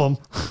them.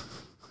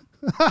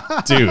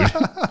 Dude,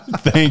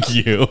 thank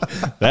you.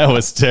 That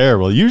was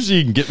terrible. Usually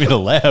you can get me to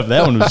laugh.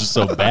 That one was just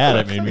so bad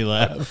it made me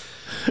laugh.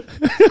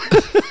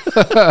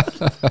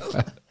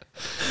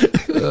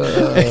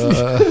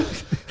 That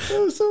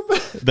was so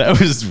bad. That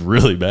was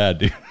really bad,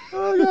 dude.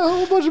 I got a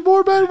whole bunch of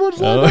more bad ones.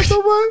 Like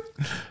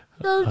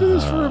gotta do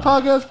this for a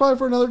podcast probably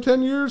for another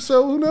 10 years.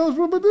 So who knows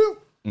what I'm gonna do?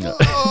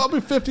 I'll be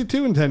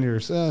 52 in 10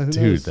 years. Who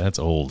Dude, knows? that's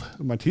old.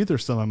 My teeth are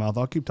still in my mouth.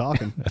 I'll keep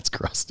talking. That's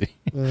crusty.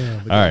 All All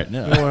right. I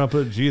don't want to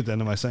put a G at the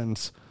end of my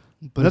sentence.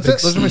 But that's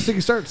it. Those are my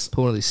sticky starts.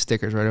 Put one of these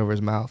stickers right over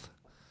his mouth.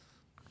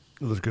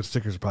 Those good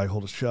stickers will probably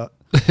hold us shut.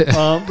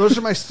 Those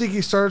are my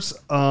sticky starts.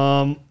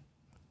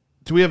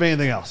 Do we have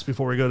anything else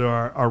before we go to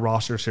our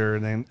rosters here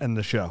and then end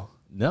the show?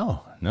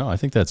 No, I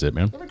think that's it,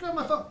 man. Let me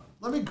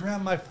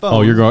grab my phone.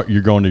 Oh, you're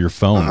going to your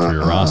phone for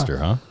your roster,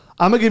 huh?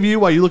 I'm going to give you,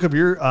 while you look up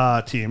your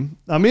team,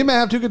 me and Matt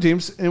have 2 good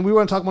teams, and we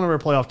want to talk one of our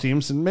playoff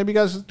teams, and maybe you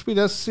guys tweet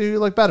us, see who you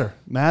like better,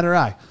 Matt or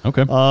I.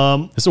 Okay.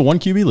 It's a 1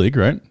 QB league,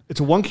 right?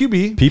 It's a 1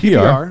 QB,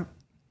 PPR.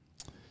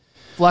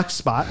 flex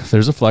spot.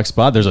 There's a flex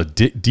spot. There's a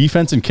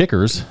defense and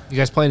kickers. You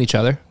guys playing each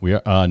other? We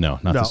are no,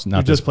 not No, this. we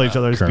Not just this, played each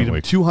other. Just current beat them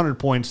week. 200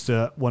 points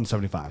to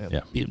 175.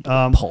 Yeah. Beat him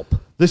to pulp.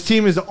 This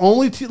team is the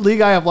only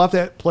league I have left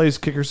that plays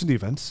kickers and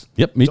defense.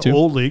 Yep, me It's too. an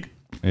old league.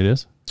 It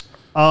is.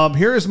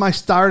 Here is my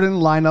starting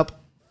lineup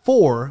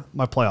for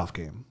my playoff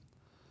game.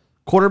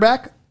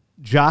 Quarterback,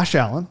 Josh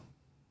Allen,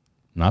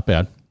 Not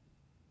bad.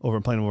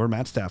 playing over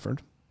Matt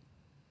Stafford.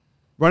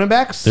 Running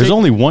backs. There's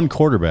only one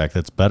quarterback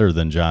that's better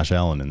than Josh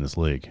Allen in this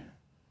league.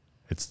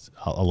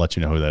 I'll let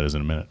you know who that is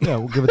in a minute. Yeah,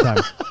 we'll give it time.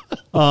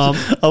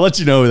 I'll let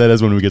you know who that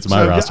is when we get to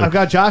my roster. I've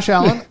got Josh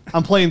Allen.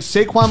 I'm playing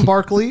Saquon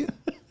Barkley,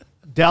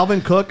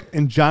 Dalvin Cook,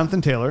 and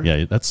Jonathan Taylor.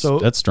 Yeah, that's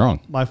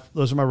strong.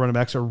 Those are my running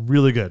backs. Are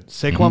really good.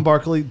 Saquon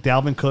Barkley,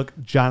 Dalvin Cook,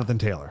 Jonathan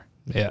Taylor.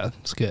 Yeah,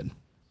 it's good.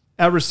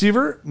 At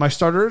receiver, my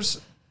starters: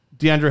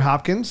 DeAndre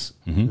Hopkins.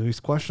 He's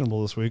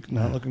questionable this week.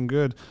 Not looking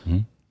good.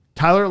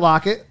 Tyler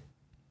Lockett.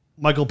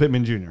 Michael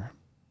Pittman Jr.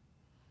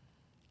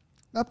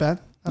 Not bad.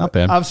 Not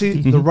bad.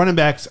 Obviously, the running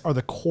backs are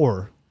the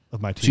core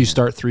of my team. So you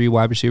start 3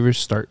 wide receivers,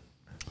 start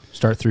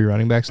 3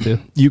 running backs too.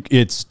 You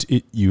can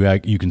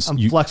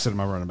I'm flexing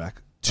my running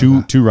back.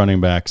 two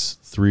running backs,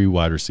 3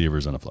 wide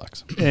receivers, and a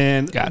flex.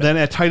 And then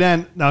at tight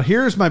end, now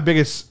here's my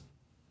biggest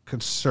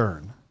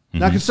concern.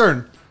 Not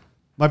concern.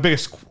 My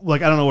biggest, I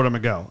don't know where I'm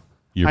going to go.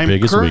 Your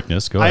biggest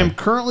weakness. Go ahead. I am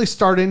currently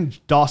starting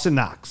Dawson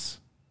Knox.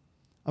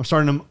 I'm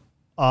starting him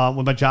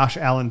with my Josh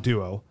Allen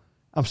duo.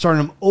 I'm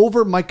starting him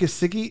over Mike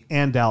Gesicki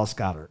and Dallas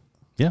Goedert.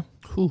 Yeah.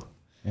 Whew.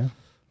 Yeah.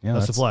 Yeah.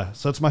 That's the play.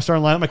 So that's my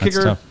starting lineup. My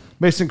kicker, tough.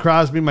 Mason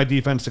Crosby. My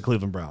defense, the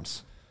Cleveland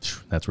Browns.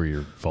 That's where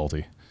you're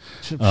faulty.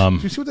 Did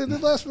you see what they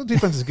did last week? The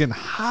defense is getting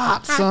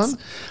hot, son.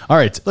 All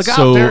right. Look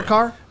so out, Derek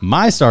Carr.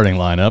 My starting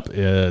lineup,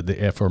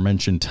 the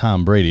aforementioned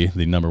Tom Brady,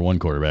 the number 1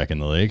 quarterback in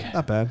the league.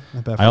 Not bad.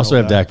 Not bad. I also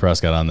have Dak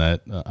Prescott on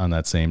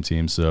that same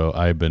team, so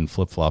I've been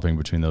flip-flopping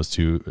between those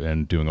two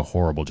and doing a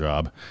horrible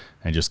job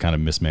and just kind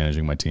of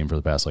mismanaging my team for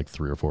the past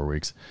 3 or 4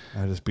 weeks.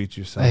 I just beat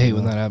you. I hate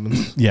when that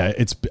happens. Yeah,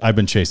 I've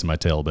been chasing my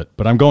tail a bit,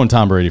 but I'm going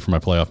Tom Brady for my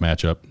playoff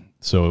matchup,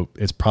 so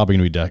it's probably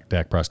going to be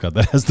Dak Prescott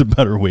that has the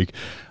better week.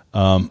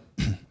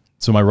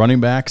 So my running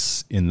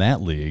backs in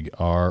that league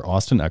are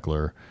Austin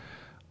Eckler.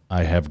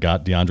 I have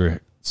got DeAndre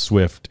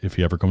Swift if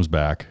he ever comes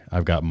back.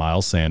 I've got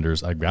Miles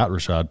Sanders. I've got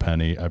Rashad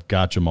Penny. I've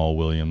got Jamal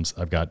Williams.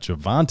 I've got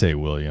Javonte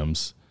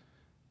Williams,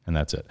 and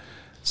that's it.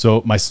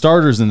 So my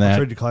starters in that.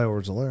 Trade to Clyde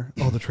Edwards-Helaire.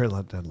 Oh, the trade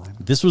deadline.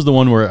 This was the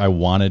one where I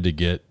wanted to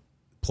get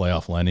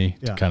playoff Lenny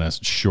to kind of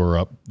shore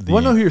up the. I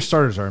want to know who your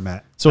starters are,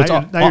 Matt. So it's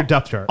now your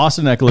depth chart.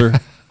 Austin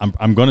Eckler.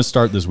 I'm going to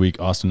start this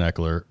week. Austin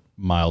Eckler,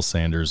 Miles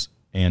Sanders,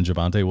 and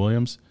Javonte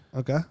Williams.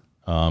 Okay.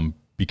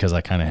 Because I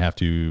kind of have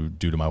to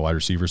due to my wide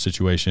receiver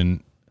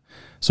situation.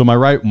 So my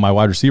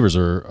wide receivers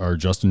are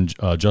Justin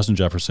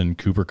Jefferson,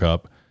 Cooper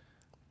Kupp,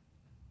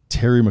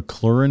 Terry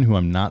McLaurin, who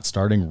I'm not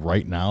starting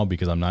right now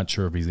because I'm not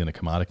sure if he's going to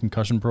come out of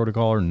concussion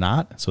protocol or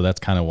not. So that's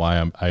kind of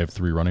why I have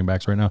 3 running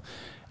backs right now,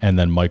 and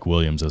then Mike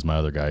Williams as my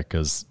other guy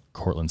because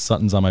Cortland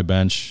Sutton's on my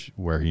bench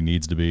where he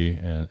needs to be,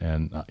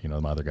 and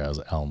my other guy is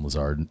Alan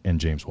Lazard and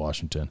James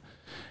Washington,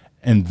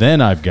 and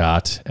then I've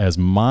got as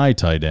my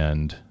tight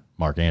end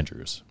Mark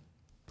Andrews.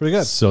 Pretty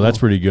good. So that's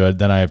pretty good.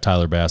 Then I have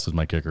Tyler Bass as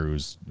my kicker,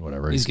 who's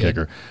whatever, he's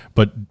kicker.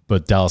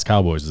 But Dallas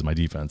Cowboys is my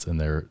defense, and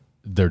they're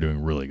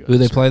doing really good. Who are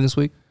they playing this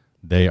week?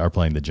 They are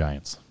playing the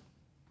Giants.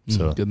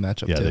 So good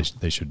matchup. Yeah,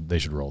 too. they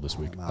should roll this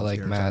week. I like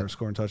Matt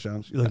scoring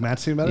touchdowns. You like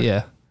Matt's team better?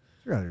 Yeah,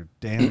 You're out of your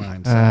damn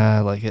mind. I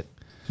like it.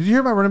 Did you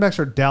hear my running backs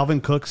are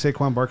Dalvin Cook,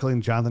 Saquon Barkley,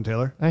 and Jonathan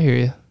Taylor? I hear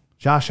you.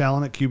 Josh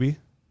Allen at QB.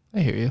 I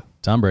hear you.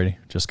 Tom Brady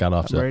just got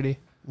off to Brady,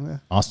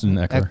 Austin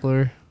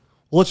Eckler.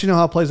 We'll let you know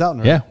how it plays out.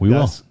 Nerd. Yeah, we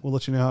will. We'll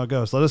let you know how it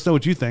goes. Let us know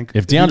what you think.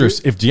 If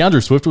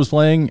DeAndre Swift was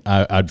playing,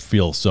 I'd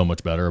feel so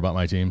much better about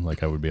my team.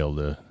 Like I would be able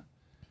to.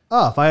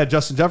 Oh, if I had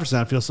Justin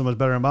Jefferson, I'd feel so much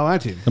better about my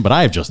team. But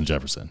I have Justin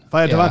Jefferson. If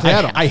I had Devontae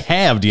Adams. I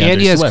have DeAndre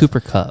and he has Swift. Cooper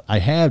Kupp. I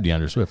have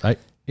DeAndre Swift.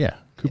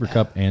 Cooper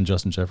Kupp and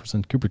Justin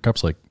Jefferson. Cooper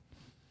Kupp's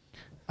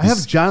I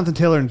have Jonathan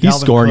Taylor and he's Dalvin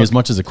scoring Cook. as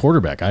much as a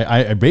quarterback.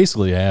 I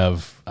basically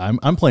have.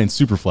 I'm playing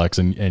super flex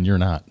and you're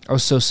not. I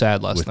was so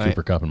sad last with night.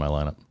 Cooper Kupp in my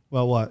lineup.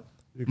 Well, what?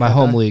 My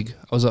home league,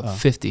 I was up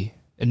 50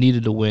 and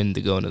needed to win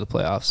to go into the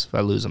playoffs. If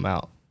I lose, I'm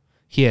out.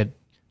 He had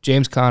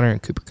James Conner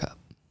and Cooper Kupp.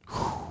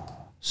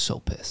 So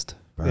pissed.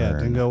 Yeah, it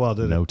didn't go well,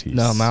 did it?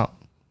 No, I'm out.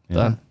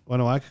 Done. Well,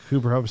 no,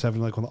 Cooper Kupp is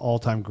having one of the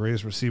all-time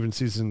greatest receiving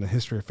seasons in the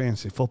history of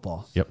fantasy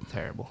football. Yep.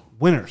 Terrible.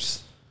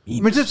 Winners.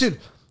 I mean, just dude,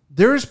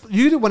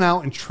 you could have went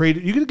out and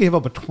traded. You could have gave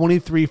up a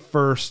 23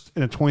 first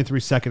and a 23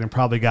 second and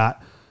probably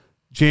got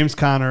James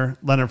Conner,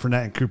 Leonard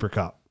Fournette, and Cooper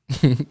Kupp.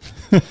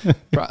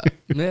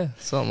 Yeah,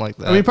 something like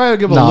that. I mean, probably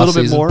give a little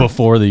bit more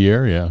before the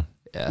year. Yeah.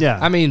 Yeah.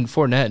 I mean,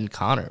 Fournette and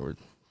Connor were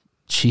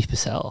cheap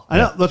as hell. I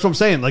know. That's what I'm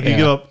saying. Like, you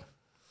give up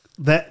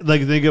that,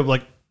 like, they give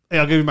like, hey,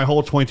 I'll give you my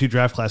whole 22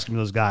 draft class. Give me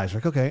those guys.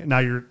 Like, okay, now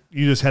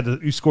you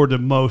scored the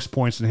most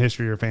points in the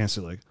history of your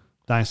fantasy league,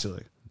 dynasty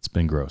league. It's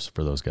been gross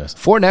for those guys.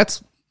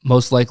 Fournette's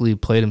most likely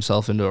played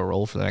himself into a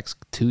role for the next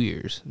 2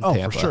 years. In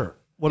Tampa. For sure.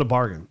 What a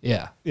bargain.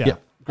 Yeah. Yeah.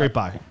 Great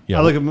buy. Yeah.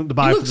 I look at the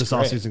buy for this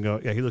great. offseason.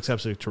 Go, yeah, he looks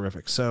absolutely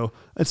terrific. So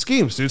it's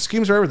schemes, dude.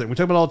 Schemes are everything. We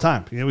talk about it all the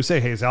time. We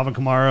say, hey, is Alvin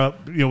Kamara,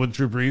 with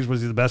Drew Brees,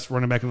 was he the best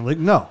running back in the league?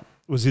 No.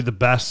 Was he the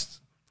best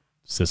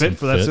fit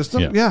for that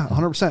system? Yeah,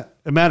 100%.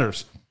 It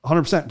matters.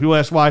 100%. People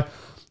ask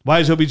why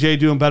is OBJ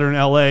doing better in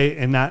LA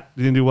and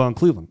didn't do well in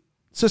Cleveland?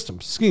 System,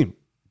 scheme,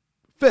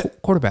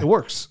 fit, Quarterback. It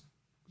works.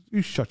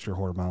 You shut your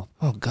whore mouth.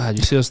 Oh, God.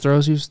 You see those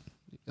throws used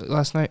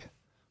last night?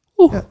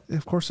 Yeah,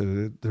 of course it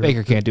is.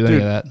 Baker can't do any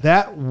of that.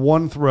 That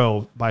one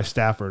throw by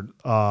Stafford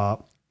was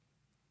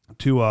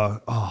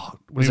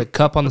it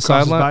Kupp on the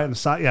sideline? On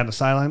the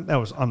sideline. That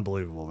was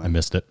unbelievable, man. I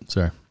missed it.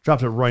 Sorry.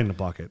 Dropped it right in the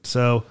bucket.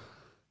 So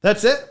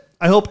that's it.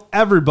 I hope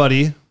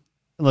everybody,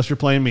 unless you're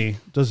playing me,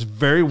 does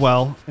very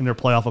well in their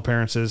playoff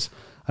appearances.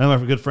 I know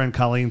my good friend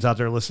Colleen's out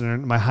there listening.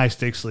 In my high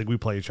stakes league, we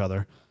play each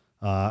other.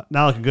 Not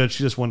looking good.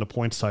 She just won the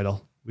points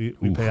title. We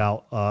pay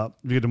out. If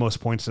you get the most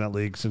points in that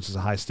league, since it's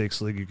a high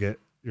stakes league, you get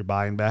your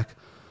buy-in back.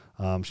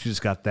 She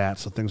just got that,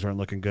 so things aren't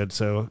looking good.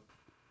 So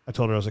I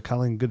told her, I was like,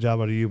 Colleen, good job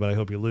out of you, but I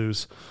hope you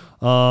lose.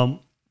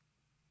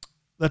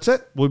 That's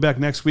it. We'll be back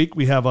next week.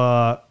 We have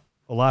a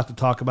lot to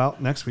talk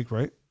about next week,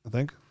 right? I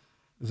think.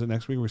 Is it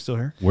next week? We're still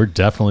here? We're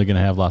definitely going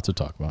to have lots to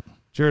talk about.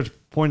 Jared's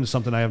pointing to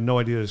something I have no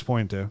idea what he's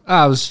pointing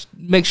to.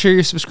 Make sure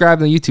you're subscribed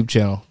to the YouTube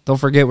channel. Don't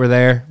forget we're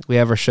there. We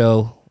have our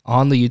show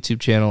on the YouTube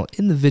channel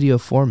in the video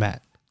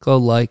format. Go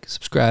like,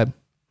 subscribe.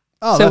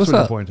 Oh, Say that's what's what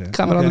up. you're pointing to.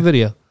 Comment on the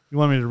video. You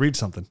want me to read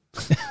something?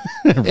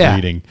 Yeah.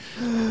 Reading.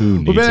 Who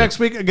needs We'll be it? next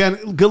week.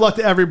 Again, good luck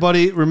to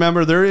everybody.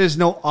 Remember, there is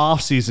no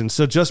off season.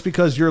 So just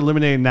because you're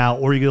eliminated now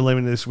or you get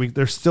eliminated this week,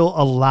 there's still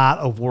a lot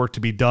of work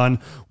to be done.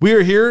 We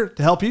are here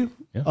to help you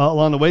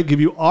along the way, give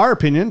you our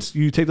opinions.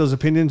 You take those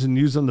opinions and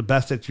use them the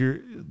best that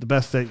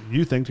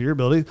you think to your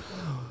ability.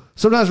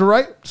 Sometimes we're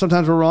right,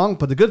 sometimes we're wrong.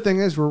 But the good thing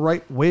is we're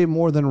right way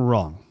more than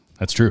wrong.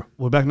 That's true.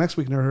 We'll be back next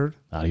week, Nerd Herd.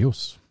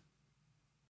 Adios.